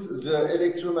can put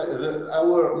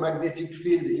our magnetic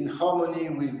field in harmony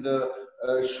with the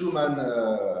Schumann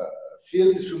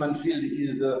field. Schumann field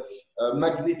is the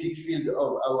magnetic field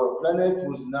of our planet,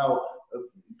 who's now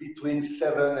between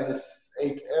 7 and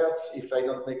 8 Hertz, if I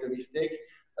don't make a mistake.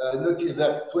 Notice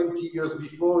that 20 years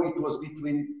before it was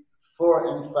between 4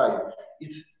 and 5.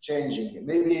 It's changing.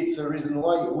 Maybe it's the reason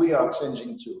why we are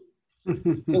changing too.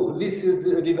 So this is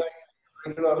a device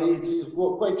regularly, it's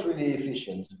quite really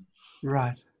efficient.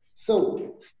 Right.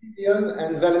 So Stephen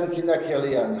and Valentina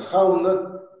Kirlian, how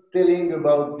not telling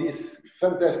about this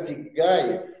fantastic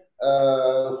guy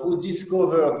who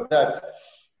discovered that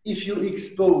if you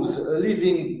expose a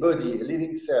living body, a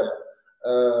living cell,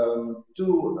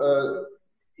 to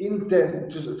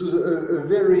a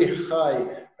very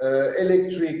high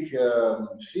electric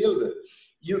field,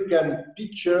 you can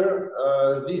picture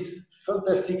this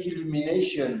fantastic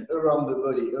illumination around the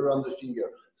body, around the finger.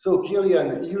 So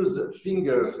Kirlian used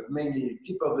fingers, mainly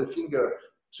tip of the finger,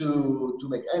 to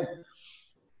make. And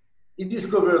he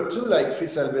discovered too, like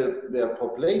Fritz Albert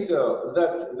Popp later,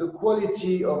 that the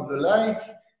quality of the light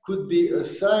could be a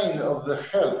sign of the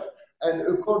health. And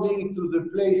according to the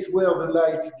place where the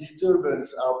light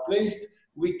disturbance are placed,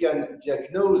 we can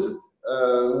diagnose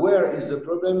where is the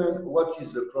problem and what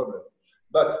is the problem.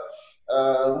 But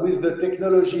with the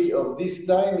technology of this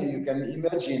time, you can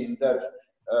imagine that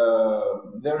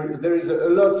there is a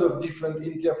lot of different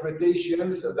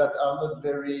interpretations that are not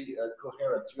very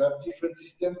coherent. You have different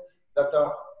systems that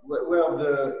are where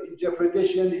the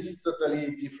interpretation is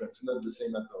totally different, not the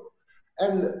same at all.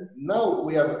 And now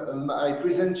we have, I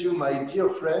present you my dear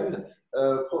friend,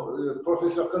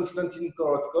 Professor Konstantin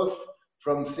Korotkov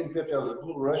from St.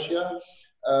 Petersburg, Russia.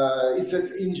 He's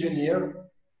an engineer.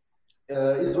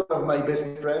 He's one of my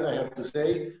best friends, I have to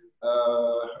say.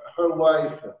 Her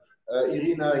wife,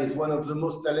 Irina, is one of the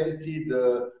most talented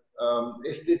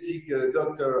aesthetic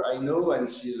doctor I know, and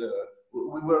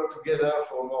we work together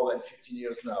for more than 15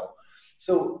 years now.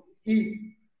 So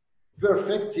he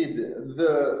perfected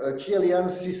the Kirlian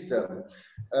system.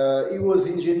 He was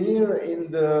engineer in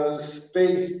the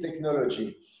space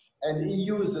technology, and he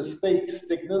used the space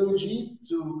technology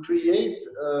to create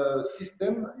a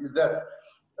system that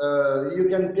you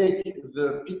can take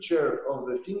the picture of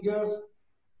the fingers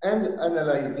and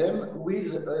analyze them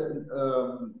with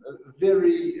a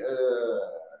very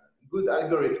good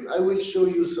algorithm. I will show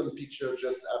you some pictures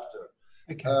just after.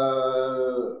 Okay.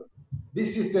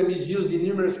 This system is used in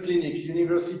numerous clinics,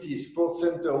 universities, sports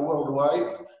centers worldwide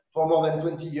for more than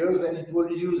 20 years, and it was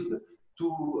used to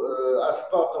as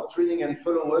part of training and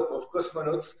follow-up of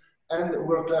cosmonauts and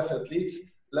world-class athletes,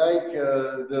 like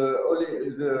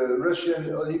the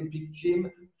Russian Olympic team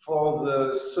for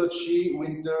the Sochi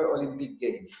Winter Olympic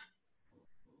Games.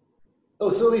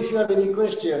 Oh, so if you have any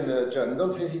question, John,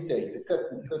 don't hesitate,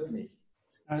 cut me.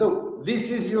 So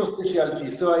this is your specialty.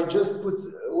 So I just put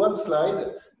one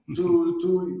slide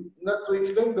to not to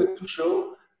explain, but to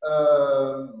show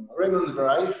Raymond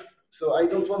Reif. So I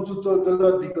don't want to talk a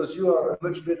lot because you are a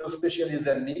much better specialist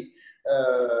than me,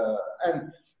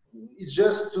 and it's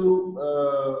just to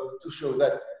show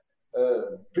that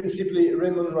principally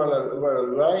Raymond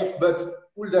Reif, but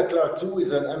Hulda Clark too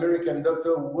is an American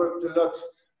doctor who worked a lot.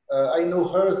 I know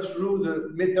her through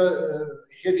the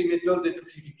heavy metal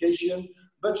detoxification,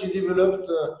 but she developed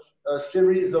a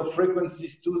series of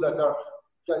frequencies too that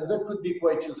could be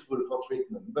quite useful for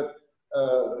treatment. But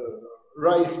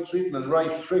Reif treatment,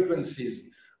 Reif frequencies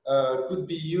could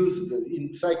be used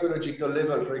in psychological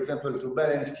level, for example, to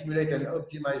balance, stimulate, and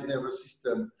optimize nervous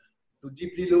system, to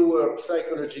deeply lower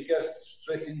psychological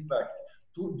stress impact,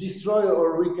 to destroy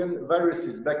or weaken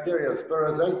viruses, bacteria,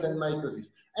 parasites, and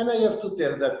mycosis. And I have to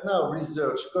tell that now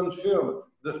research confirms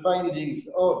the findings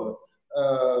of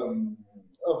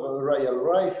Royal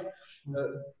Reif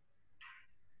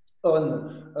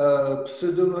on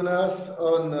Pseudomonas,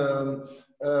 on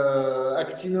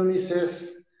Actinomyces.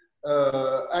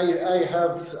 I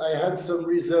had some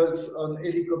results on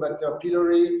Helicobacter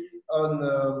pylori, on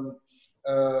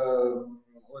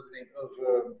what's the name of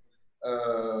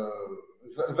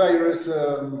virus,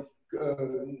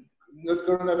 not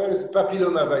coronavirus,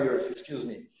 papillomavirus, excuse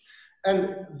me.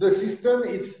 And the system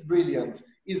is brilliant.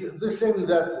 It's the same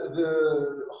that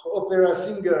the opera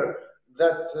singer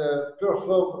that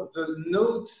perform the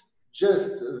note,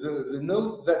 just the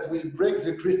note that will break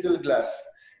the crystal glass.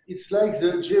 It's like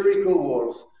the Jericho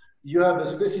walls. You have a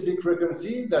specific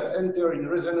frequency that enter in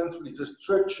resonance with the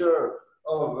structure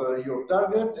of your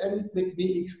target and it make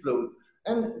me explode.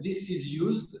 And this is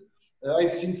used.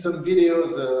 I've seen some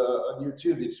videos on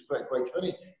YouTube, it's quite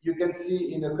funny. You can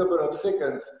see in a couple of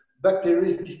seconds,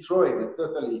 bacteria destroyed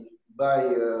totally by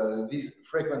these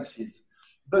frequencies.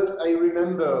 But I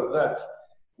remember that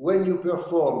when you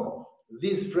perform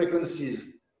these frequencies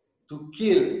to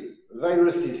kill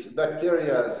viruses,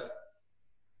 bacteria,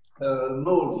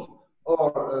 molds,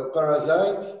 or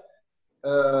parasites,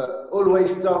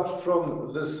 always start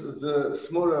from the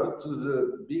smaller to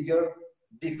the bigger,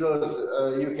 because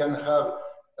you can have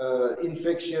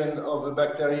infection of a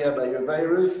bacteria by a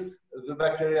virus. the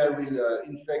bacteria will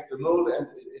infect the mold, and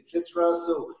etc.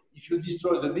 So if you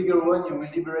destroy the bigger one, you will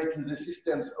liberate in the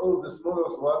systems all the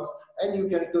smaller ones, and you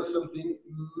can cause something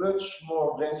much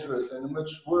more dangerous and much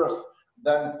worse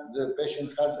than the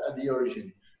patient had at the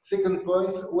origin. Second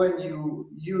point, when you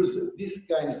use these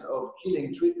kinds of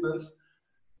killing treatments,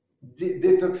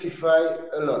 detoxify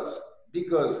a lot.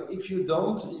 Because if you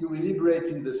don't, you will liberate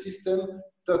in the system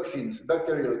toxins,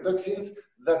 bacterial toxins,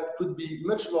 that could be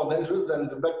much more dangerous than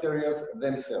the bacteria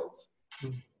themselves.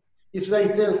 If I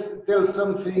tell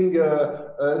something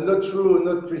not true,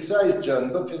 not precise,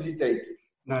 John, don't hesitate.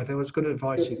 No, there was good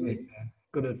advice you gave there.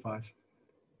 Good advice.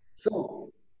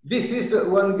 So, this is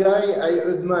one guy I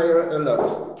admire a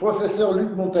lot. Professor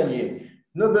Luc Montagnier,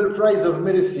 Nobel Prize of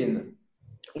Medicine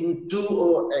in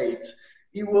 2008.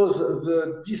 He was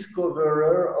the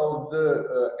discoverer of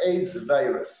the AIDS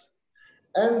virus.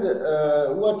 And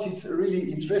what is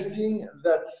really interesting,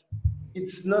 that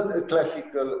it's not a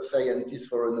classical scientist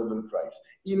for a Nobel Prize.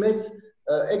 He made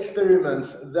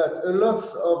experiments that a lot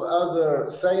of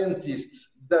other scientists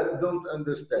that don't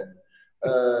understand.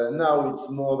 Now it's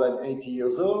more than 80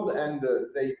 years old, and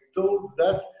they thought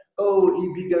that, oh,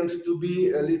 he begins to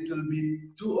be a little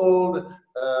bit too old,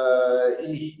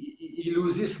 he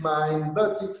loses his mind,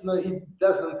 but it's not, he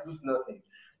doesn't lose nothing.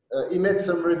 He made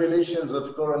some revelations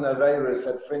of coronavirus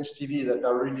at French TV that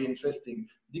are really interesting,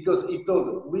 because he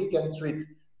told we can treat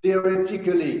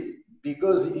theoretically,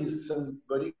 because he's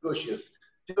somebody cautious.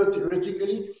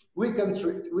 Theoretically, we can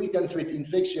treat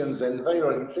infections and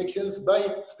viral infections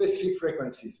by specific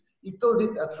frequencies. He told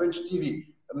it at French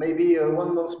TV, maybe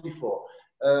 1 month before.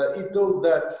 He told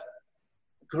that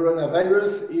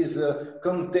coronavirus is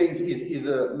is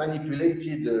a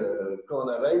manipulated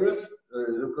coronavirus,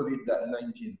 the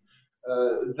COVID-19,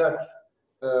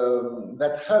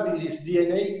 that have in its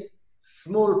DNA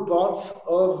small parts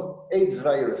of AIDS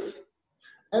virus.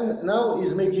 And now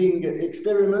he's making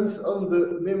experiments on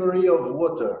the memory of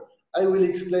water. I will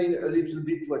explain a little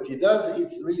bit what he does.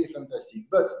 It's really fantastic.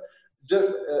 But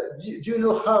just, do you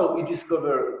know how he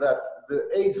discovered that the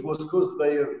AIDS was caused by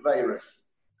a virus?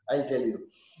 I'll tell you.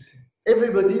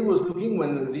 Everybody was looking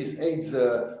when this AIDS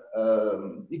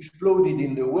exploded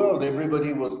in the world.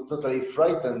 Everybody was totally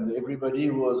frightened. Everybody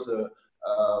was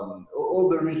all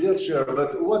the researcher,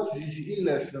 but what is this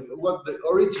illness? What the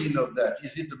origin of that?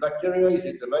 Is it a bacteria? Is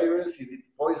it a virus? Is it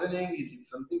poisoning? Is it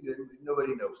something that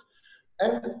nobody knows?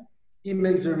 And he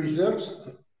made the research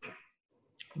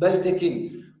by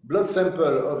taking blood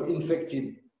sample of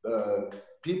infected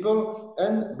people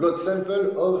and blood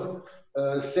sample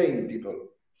of sane people.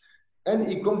 And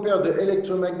he compared the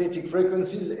electromagnetic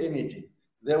frequencies emitted.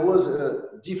 There was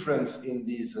a difference in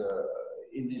these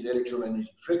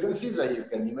electromagnetic frequencies, as you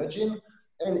can imagine,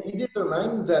 and he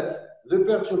determined that the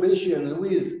perturbation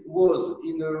was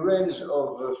in a range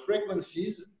of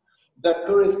frequencies that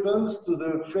corresponds to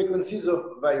the frequencies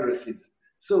of viruses.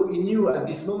 So he knew at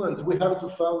this moment we have to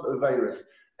find a virus,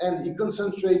 and he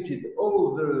concentrated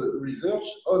all the research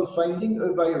on finding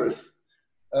a virus.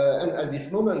 And at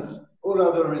this moment, all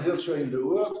other researchers in the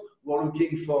world were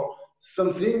looking for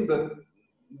something, but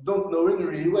don't know in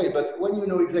really way. But when you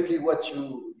know exactly what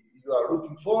you are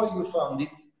looking for, you found it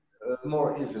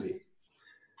more easily.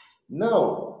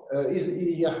 Now,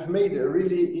 he has made a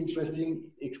really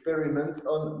interesting experiment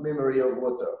on memory of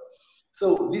water.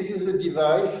 So this is a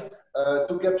device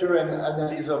to capture and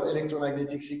analyze of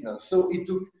electromagnetic signals. So he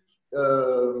took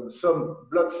some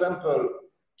blood sample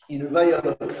in a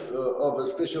vial of a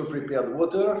special prepared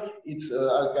water. It's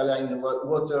alkaline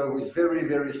water with very,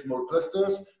 very small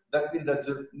clusters. That means that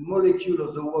the molecules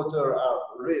of the water are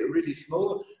really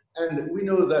small. And we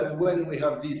know that when we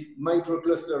have this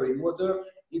microcluster in water,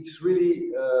 it's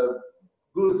really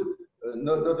good,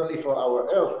 not only for our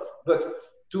health, but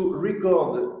to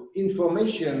record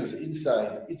informations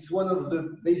inside. It's one of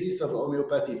the bases of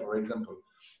homeopathy, for example.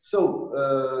 So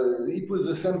he puts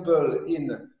the sample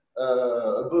in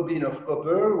a bobine of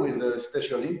copper with a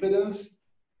special impedance.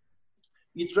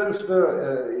 He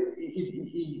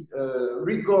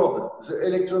record the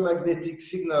electromagnetic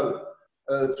signal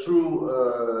through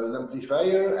an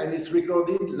amplifier, and it's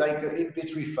recorded like an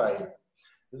MP3 file.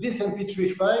 This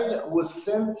MP3 file was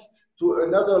sent to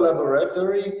another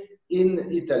laboratory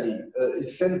in Italy.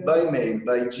 It's sent by mail,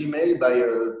 by Gmail, by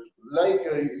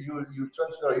you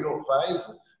transfer your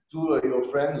files to your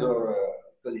friends or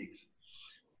colleagues.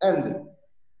 And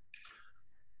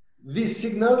this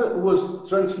signal was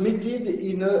transmitted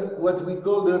in what we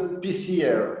call the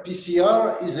PCR.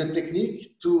 PCR is a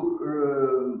technique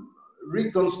to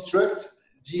reconstruct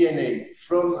DNA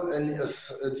from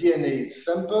a DNA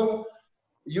sample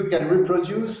you can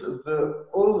reproduce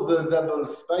all the double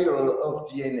spiral of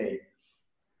DNA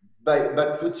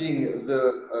by putting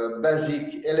the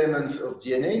basic elements of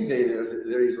DNA.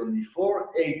 There is only 4,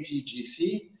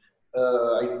 ATGC.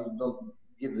 I don't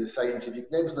give the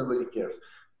scientific names, nobody cares.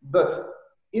 But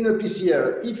in a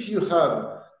PCR, if you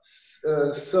have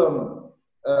some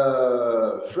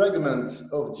fragments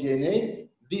of DNA,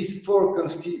 these 4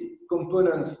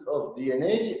 components of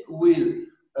DNA will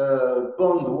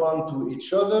bond one to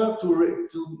each other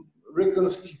to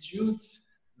reconstitute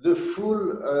the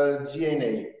full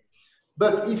DNA.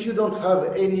 But if you don't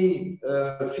have any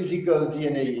physical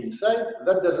DNA inside,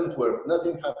 that doesn't work,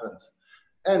 nothing happens.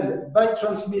 And by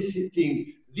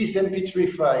transmitting this MP3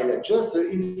 file, just the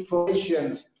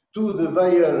information to the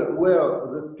vial where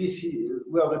the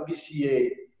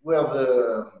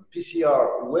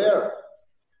PCR were,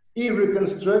 he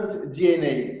reconstructs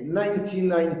DNA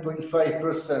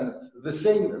 99.5% the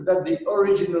same that the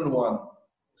original one.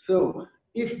 So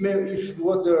if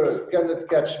water cannot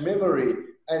catch memory,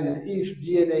 and if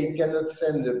DNA cannot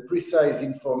send precise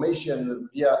information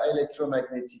via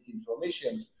electromagnetic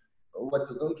information, what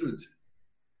to conclude?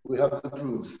 We have the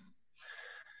proofs.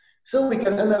 So we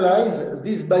can analyze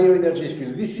this bioenergy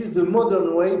field. This is the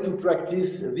modern way to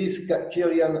practice this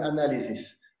Kirlian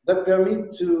analysis that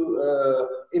permit to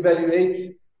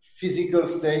evaluate physical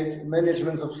state,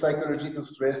 management of psychological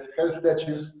stress, health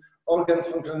status, organs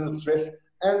functional stress,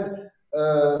 and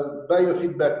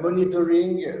biofeedback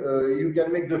monitoring. You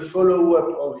can make the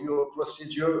follow-up of your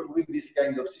procedure with this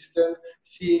kind of system,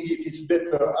 seeing if it's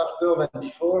better after than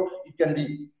before. It can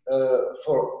be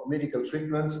for medical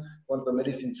treatments, quantum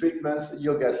medicine treatments,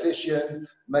 yoga session,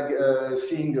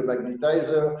 seeing a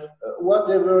magnetizer,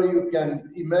 whatever you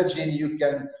can imagine, you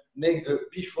can make the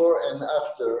before and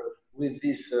after with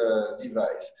this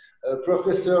device.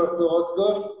 Professor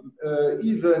Korotkov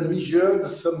even measured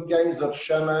some kinds of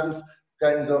shamans,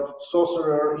 kinds of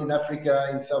sorcerer in Africa,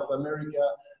 in South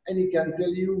America, and he can tell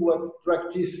you what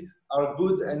practice are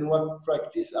good and what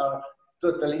practice are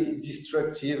totally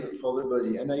destructive for the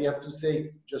body. And I have to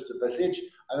say, just a passage,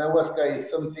 ayahuasca is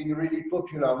something really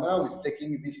popular now. It's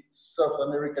taking this South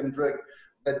American drug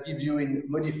that gives you in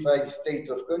modified state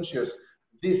of conscious.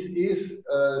 This is,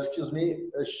 excuse me,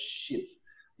 a shit.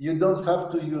 You don't have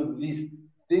to use this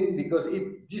thing because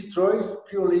it destroys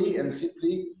purely and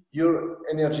simply your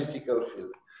energetical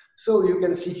field. So you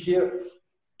can see here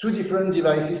 2 different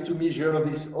devices to measure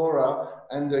this aura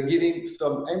and giving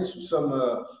some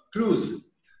clues,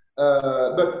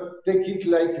 but take it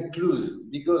like clues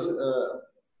because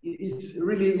it's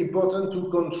really important to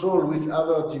control with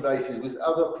other devices, with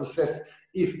other process,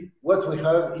 if what we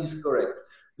have is correct.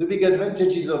 The big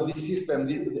advantages of this system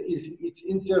is it's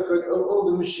interconnected. All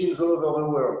the machines all over the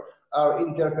world are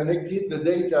interconnected. The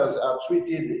data are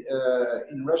treated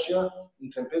in Russia, in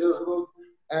St. Petersburg,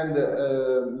 and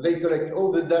they collect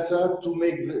all the data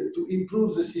to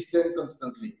improve the system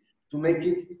constantly, to make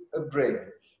it upgrade.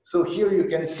 So here you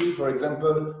can see, for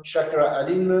example, chakra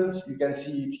alignment. You can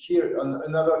see it here on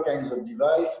another kinds of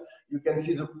device. You can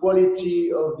see the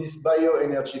quality of this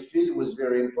bioenergy field was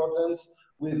very important,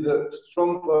 with the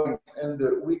strong points and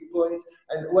the weak points.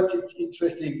 And what is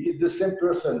interesting is the same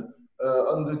person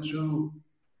on the two,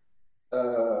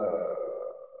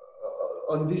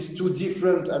 on these 2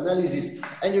 different analyses.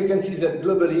 And you can see that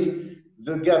globally,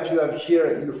 the gap you have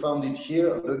here, you found it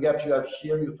here. The gap you have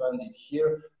here, you found it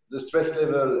here. The stress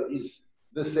level is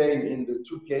the same in the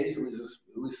 2 cases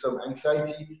with some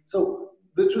anxiety. So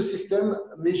the 2 systems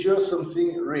measure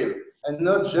something real and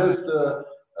not just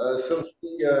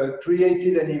something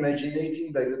created and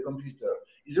imaginated by the computer.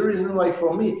 It's the reason why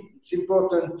for me it's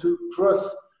important to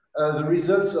cross the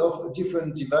results of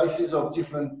different devices, of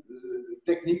different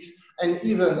techniques, and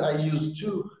even I use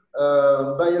 2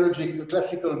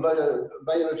 classical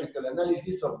biological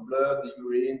analysis of blood,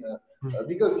 urine,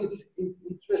 because it's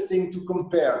interesting to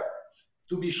compare,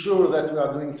 to be sure that we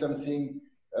are doing something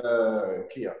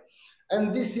clear.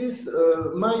 And this is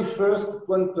my first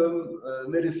quantum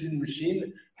medicine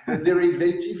machine, the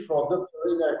derivative for Dr.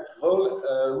 Reinhard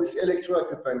Voll with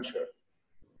electroacupuncture.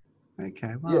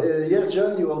 Okay. Well. Yes,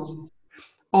 John, you want to?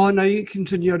 Oh, no, you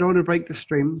continue. I don't want to break the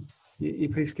stream. You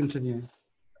please continue.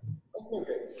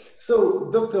 Okay. So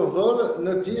Dr. Voll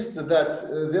noticed that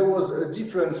there was a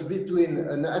difference between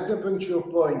an acupuncture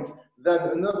point than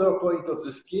another point of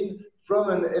the skin from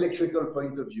an electrical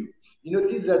point of view. You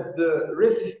notice that the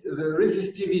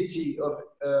resistivity of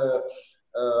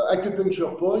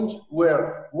acupuncture point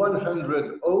were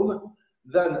 100 ohm,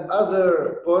 than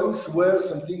other points were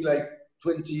something like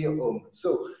 20 ohm.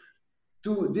 So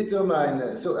to determine,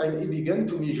 and he began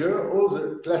to measure all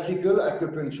the classical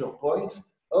acupuncture points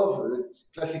of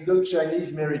classical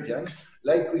Chinese meridians,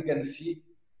 like we can see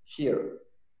here.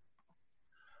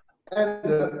 And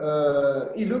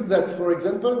he looked at, for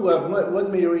example, we have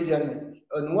one meridian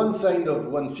on one side of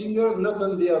one finger, not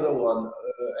on the other one.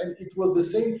 And it was the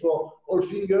same for all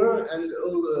finger and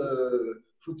all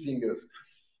foot fingers.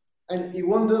 And he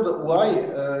wondered why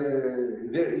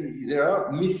there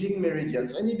are missing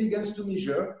meridians. And he begins to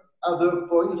measure other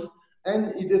points,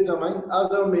 and he determined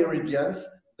other meridians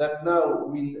that now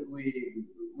we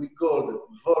call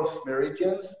false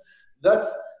meridians that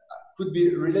could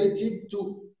be related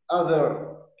to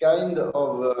other kind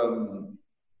of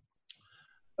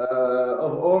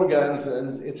organs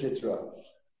and etc.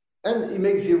 And he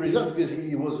makes the result because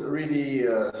he was really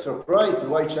surprised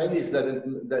why Chinese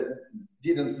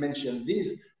didn't mention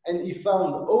this, and he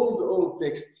found old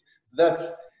texts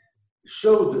that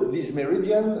showed this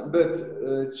meridian, but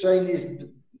Chinese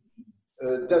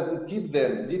didn't keep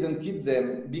them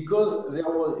because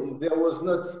there was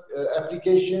not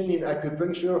application in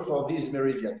acupuncture for these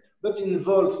meridians. But in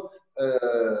Volz,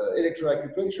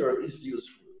 electroacupuncture is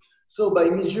useful. So by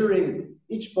measuring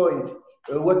each point,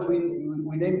 what we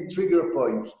name trigger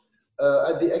point,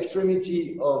 at the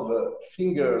extremity of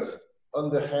fingers on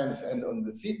the hands and on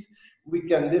the feet, we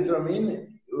can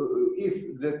determine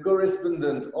if the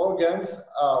correspondent organs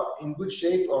are in good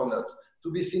shape or not.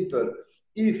 To be simple,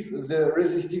 if the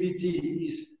resistivity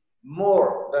is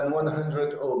more than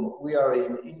 100 ohm, we are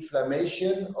in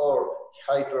inflammation or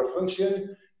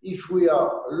hyperfunction. If we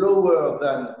are lower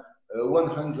than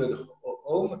 100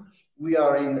 ohm, we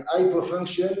are in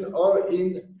hypofunction or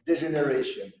in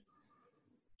degeneration.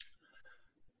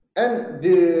 And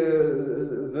the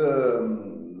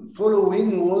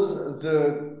following was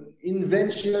the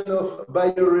invention of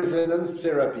bioresonance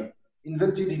therapy,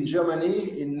 invented in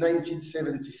Germany in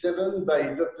 1977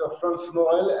 by Dr. Franz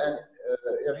Morel and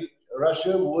Eric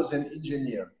Rasche, who was an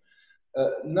engineer.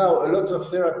 Now, a lot of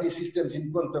therapy systems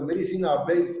in quantum medicine are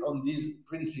based on this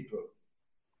principle.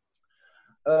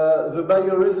 The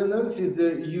bioresonance is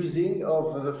the using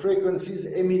of the frequencies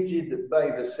emitted by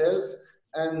the cells,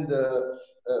 and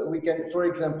we can, for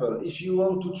example, if you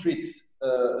want to treat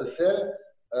a cell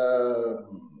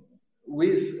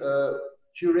with a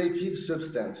curative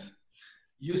substance,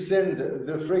 you send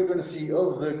the frequency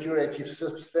of the curative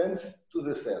substance to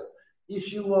the cell.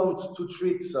 If you want to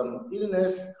treat some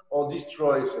illness or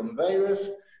destroy some virus,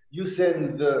 you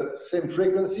send the same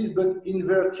frequencies but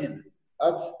inverted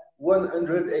at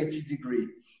 180 degrees.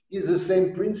 It's the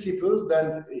same principle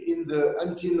than in the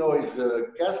anti-noise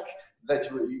cask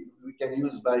that we can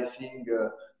use by seeing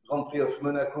Grand Prix of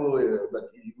Monaco, but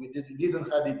we didn't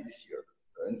have it this year,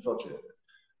 unfortunately.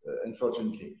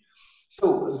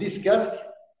 So this cask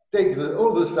takes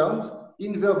all the sound,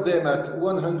 invert them at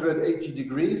 180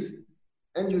 degrees,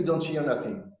 and you don't hear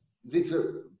nothing. This is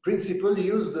a principle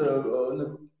used on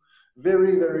a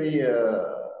very, very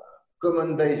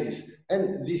common basis.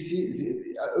 And this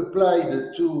is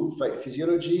applied to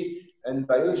physiology and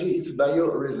biology. It's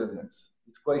bioresonance.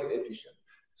 It's quite efficient.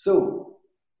 So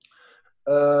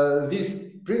these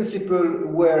principles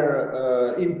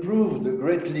were improved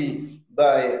greatly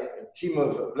by a team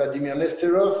of Vladimir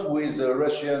Nesterov, who is a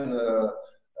Russian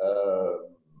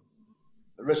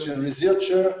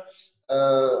researcher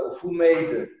who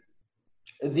made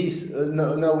this,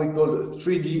 now we call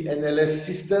 3D NLS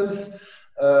systems.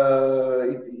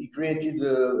 He created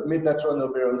a Metatron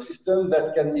Oberon system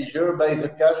that can measure by the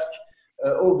cask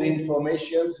all the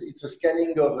information. It's a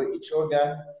scanning of each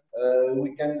organ.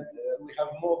 We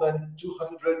have more than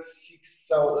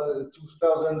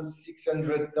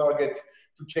 2,600 targets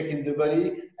to check in the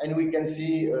body, and we can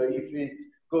see if it's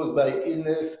caused by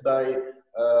illness, by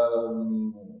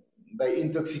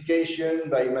intoxication,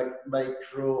 by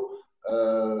micro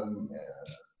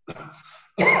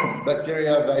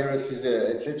bacteria, viruses,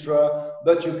 etc.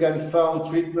 But you can find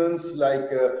treatments like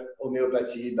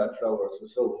homeopathy, bach flowers,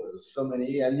 so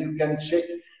many, and you can check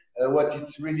what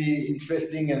is really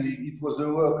interesting, and it was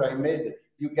the work I made.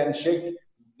 You can check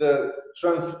the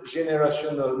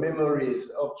transgenerational memories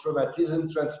of traumatism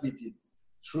transmitted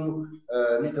through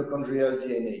mitochondrial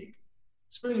DNA.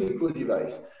 It's a really cool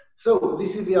device. So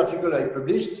this is the article I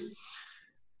published.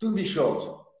 To be short,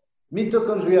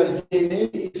 mitochondrial DNA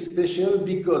is special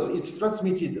because it's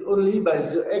transmitted only by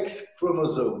the X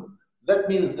chromosome. That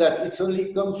means that it's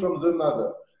only come from the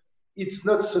mother. It's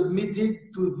not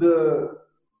submitted to the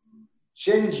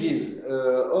changes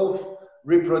of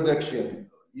reproduction.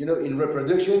 You know, in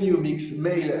reproduction, you mix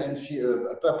male and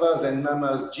papa's and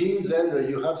mama's genes, and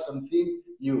you have something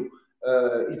new.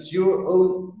 It's your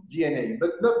own DNA,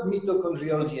 but not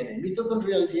mitochondrial DNA.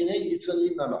 Mitochondrial DNA, it's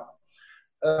only mama.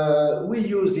 We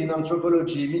use in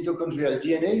anthropology mitochondrial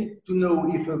DNA to know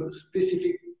if a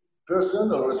specific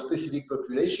person or a specific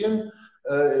population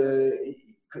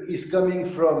is coming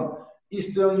from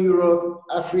Eastern Europe,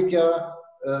 Africa,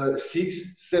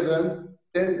 6, 7,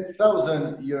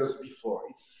 10,000 years before.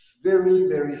 It's very,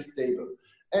 very stable.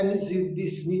 And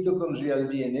this mitochondrial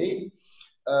DNA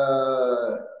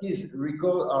are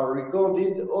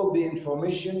recorded all the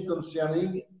information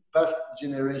concerning past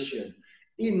generation.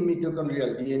 In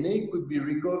mitochondrial DNA could be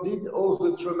recorded all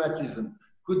the traumatism,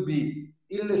 could be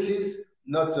illnesses,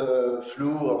 not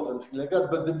flu or something like that,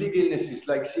 but the big illnesses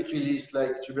like syphilis,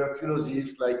 like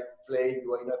tuberculosis, like plague,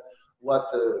 why not,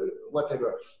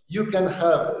 whatever. You can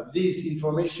have these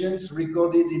informations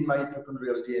recorded in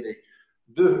mitochondrial DNA.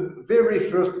 The very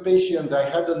first patient I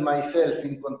had on myself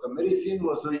in quantum medicine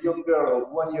was a young girl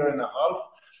of 1 year and a half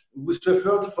who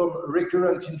suffered from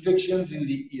recurrent infections in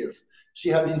the ears. She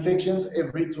had infections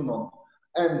every 2 months.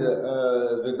 And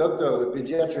the doctor, the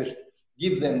pediatrist,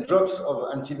 give them drops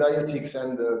of antibiotics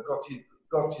and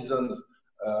cortisone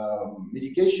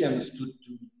medications to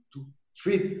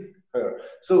treat her.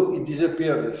 So it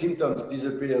disappeared, the symptoms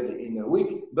disappeared in a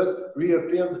week, but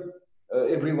reappeared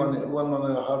every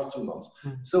 1.5, 2 months.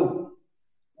 So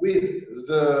with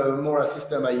the MORA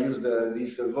system I used,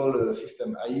 this VOL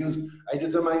system I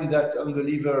determined that on the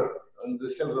liver, on the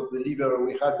cells of the liver,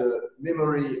 we had a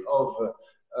memory of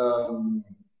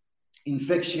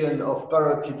infection of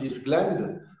parotidis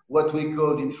gland, what we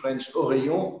called in French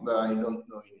oreillon, but I don't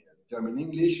know in term in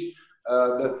English,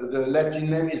 but the Latin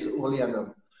name is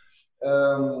Urlianum.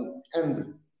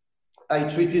 And I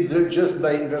treated her just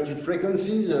by inverted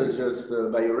frequencies, just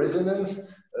by resonance,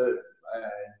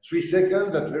 3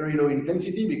 seconds at very low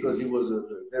intensity because he was a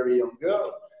very young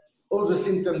girl. All the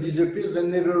symptoms disappeared and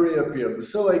never reappeared.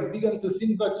 So I began to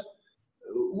think, but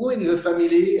who in the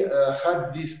family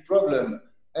had this problem?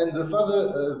 And the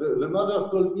father, the mother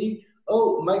called me,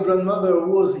 oh, my grandmother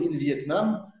was in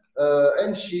Vietnam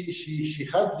and she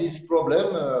had this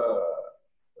problem.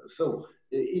 So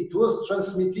it was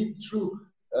transmitted through.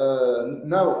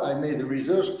 Now I made the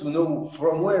research to know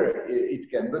from where it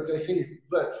can, but I say,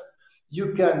 but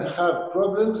you can have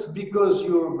problems because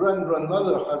your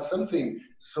grandmother has something.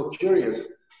 So curious,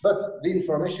 but the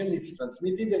information is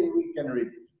transmitted and we can read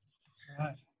it.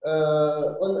 Right.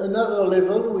 On another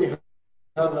level, we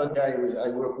have a guy I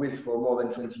work with for more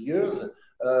than 20 years,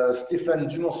 Stefan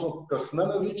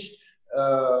Dumonceau-Kosmanovich.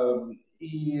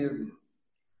 He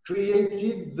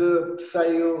created the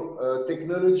PSIO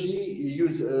technology. He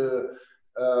used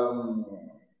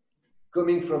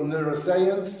coming from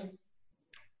neuroscience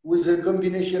with a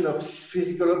combination of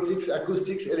physical optics,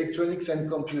 acoustics, electronics, and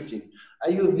computing. I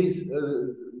use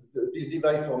this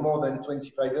device for more than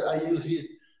 25 years.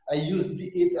 I used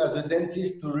it as a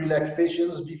dentist to relax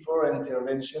patients before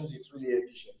interventions. It's really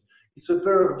efficient. It's a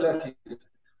pair of glasses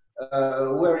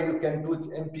where you can put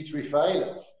MP3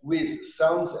 file with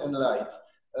sounds and light.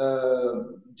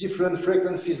 Different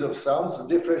frequencies of sounds,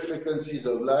 different frequencies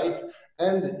of light,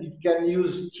 and it can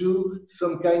use to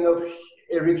some kind of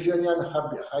Ericksonian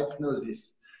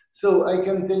hypnosis. So I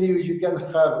can tell you, you can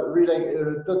have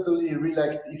a totally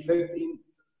relaxed effect in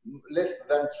less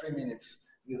than 3 minutes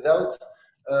without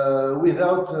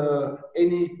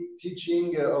any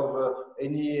teaching of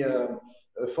any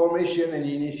formation,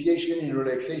 any initiation in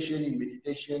relaxation, in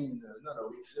meditation. No,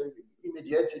 it's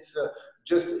immediate. It's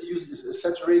just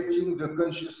saturating the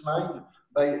conscious mind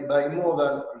by more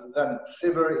than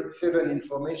seven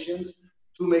informations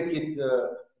to make it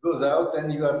goes out,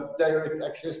 and you have direct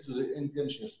access to the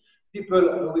unconscious.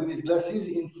 People with these glasses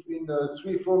in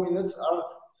 3-4 minutes are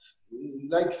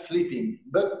like sleeping,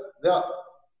 but they are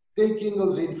taking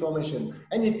all the information,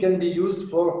 and it can be used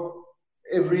for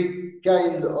every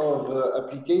kind of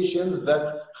applications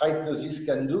that hypnosis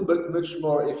can do, but much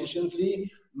more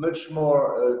efficiently, much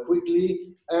more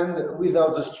quickly, and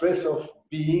without the stress of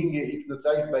being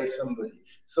hypnotized by somebody.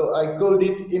 So I called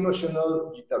it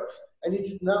emotional detox, and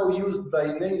it's now used by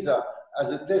NASA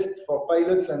as a test for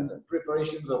pilots and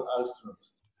preparations of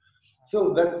astronauts.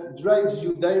 So that drives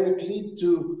you directly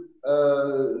to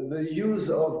the use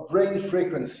of brain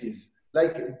frequencies,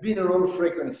 like binaural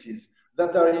frequencies,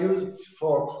 that are used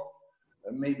for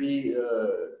maybe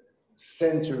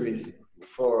centuries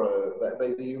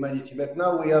by the humanity. But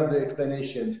now we have the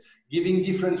explanations, giving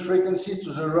different frequencies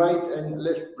to the right and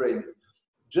left brain,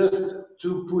 just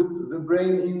to put the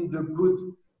brain in the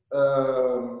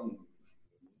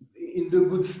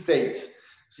good state.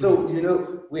 So, you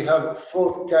know, we have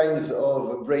 4 kinds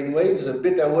of brain waves. The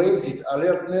beta waves, it's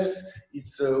alertness,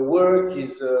 it's work,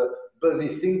 it's body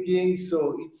thinking,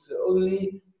 so it's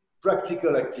only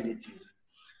practical activities.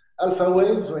 Alpha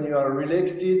waves, when you are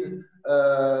relaxed,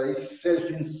 it's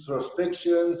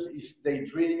self-introspection, it's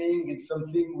daydreaming, it's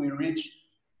something we reach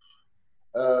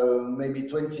maybe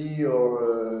 20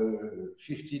 or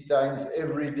 50 times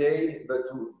every day, but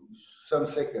some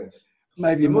seconds.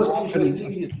 Maybe the most often,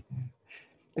 interesting is,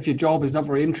 if your job is not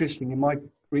very interesting, you might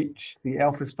reach the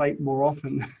alpha state more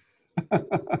often.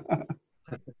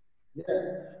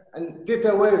 yeah, and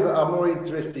theta waves are more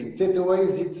interesting. Theta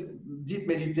waves, it's deep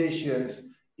meditations.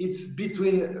 It's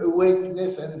between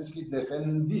awakeness and sleepness,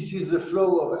 and this is the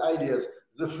flow of ideas,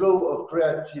 the flow of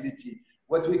creativity,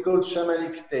 what we call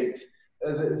shamanic states,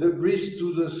 the bridge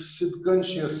to the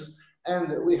subconscious.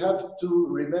 And we have to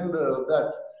remember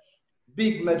that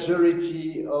big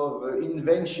majority of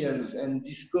inventions and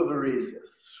discoveries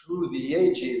through the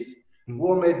ages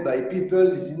were made by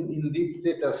people in this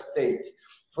theta state.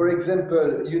 For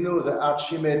example, you know the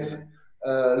Archimedes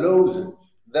laws,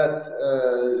 that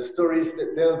the stories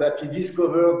that tell that he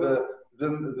discovered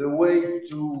the way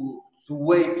to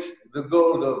weight the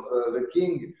gold of the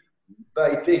king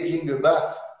by taking a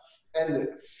bath and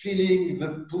feeling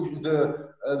the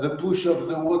push of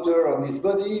the water on his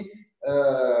body.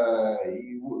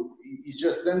 He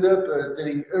just ended up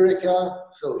telling Eureka,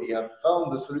 so he had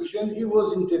found the solution. He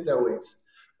was in theta waves.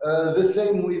 The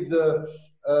same with the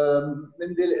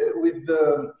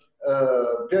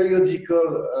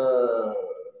periodical,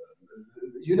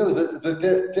 you know,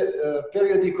 the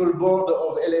periodical board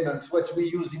of elements, what we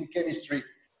use in chemistry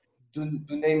to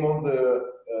name all the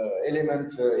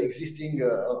elements existing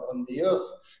on the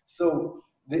Earth. So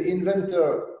the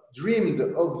inventor dreamed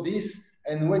of this,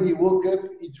 and when he woke up,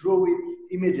 he drew it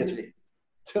immediately.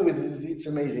 So it's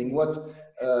amazing what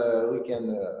we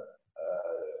can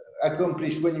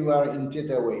accomplish when you are in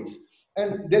theta waves.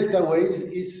 And delta waves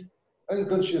is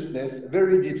unconsciousness,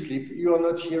 very deep sleep. You are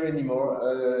not here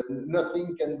anymore.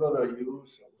 Nothing can bother you.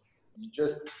 So you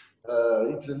just,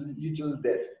 it's a little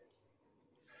death.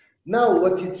 Now,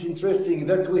 what is interesting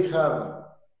that we have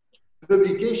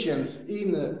publications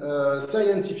in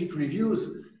scientific reviews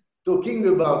talking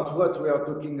about what we are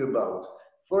talking about.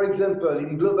 For example,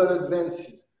 in Global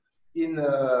Advances in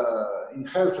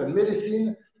Health and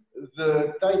Medicine,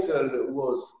 the title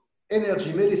was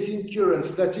Energy Medicine, Current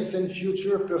Status and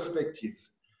Future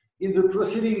Perspectives. In the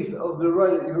Proceedings of the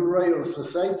Royal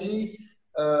Society,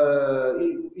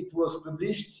 it was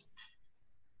published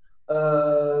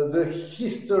the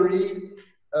history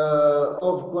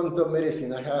of quantum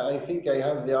medicine. I think I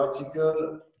have the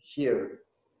article here.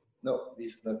 No,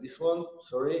 this not this one.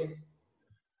 Sorry.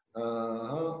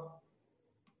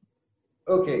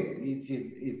 Okay,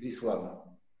 it's this one.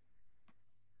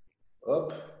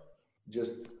 Up,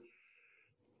 just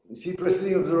you see,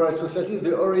 Proceedings of the Royal Society,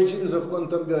 the origins of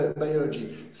quantum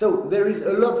biology. So there is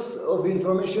a lot of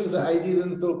information that I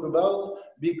didn't talk about,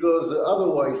 because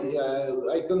otherwise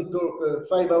I can talk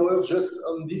 5 hours just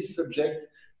on this subject,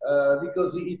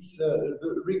 because it's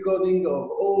the recording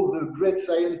of all the great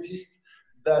scientists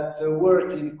that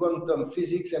worked in quantum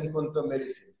physics and quantum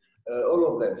medicine, all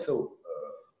of them. So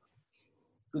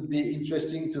could be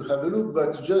interesting to have a look,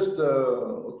 but just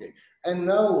okay. And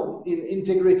now in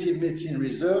Integrative Medicine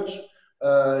Research,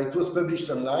 it was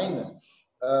published online,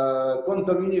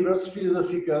 Quantum Universe,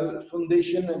 Philosophical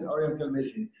Foundation and Oriental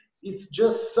Medicine. It's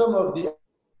just some of the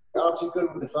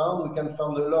articles we found. We can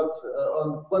find a lot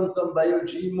on quantum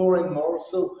biology, more and more.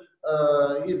 So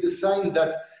it's a sign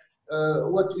that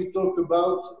what we talk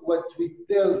about, what we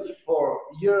tell for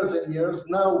years and years,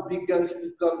 now begins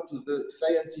to come to the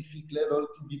scientific level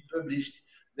to be published.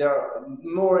 There are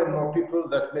more and more people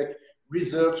that make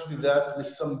research with that, with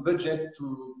some budget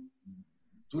to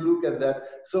look at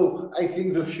that. So I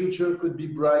think the future could be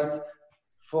bright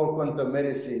for quantum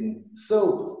medicine.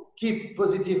 So keep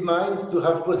positive minds to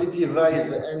have positive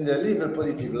vibes and live a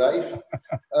positive life.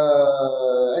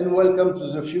 And welcome to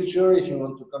the future. If you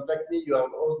want to contact me, you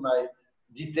have all my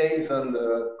details on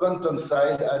the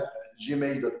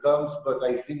quantumside@gmail.com. But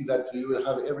I think that you will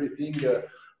have everything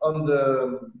on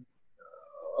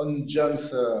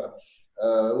John's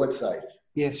website.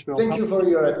 Yes, thank you for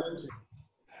your attention.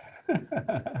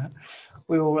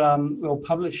 We'll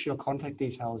publish your contact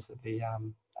details at the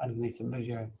underneath the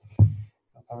video.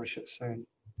 I'll publish it soon.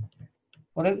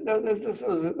 Well, that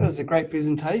was a great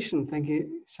presentation. Thank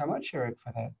you so much, Eric,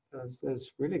 for that. It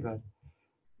was really good.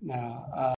 Now.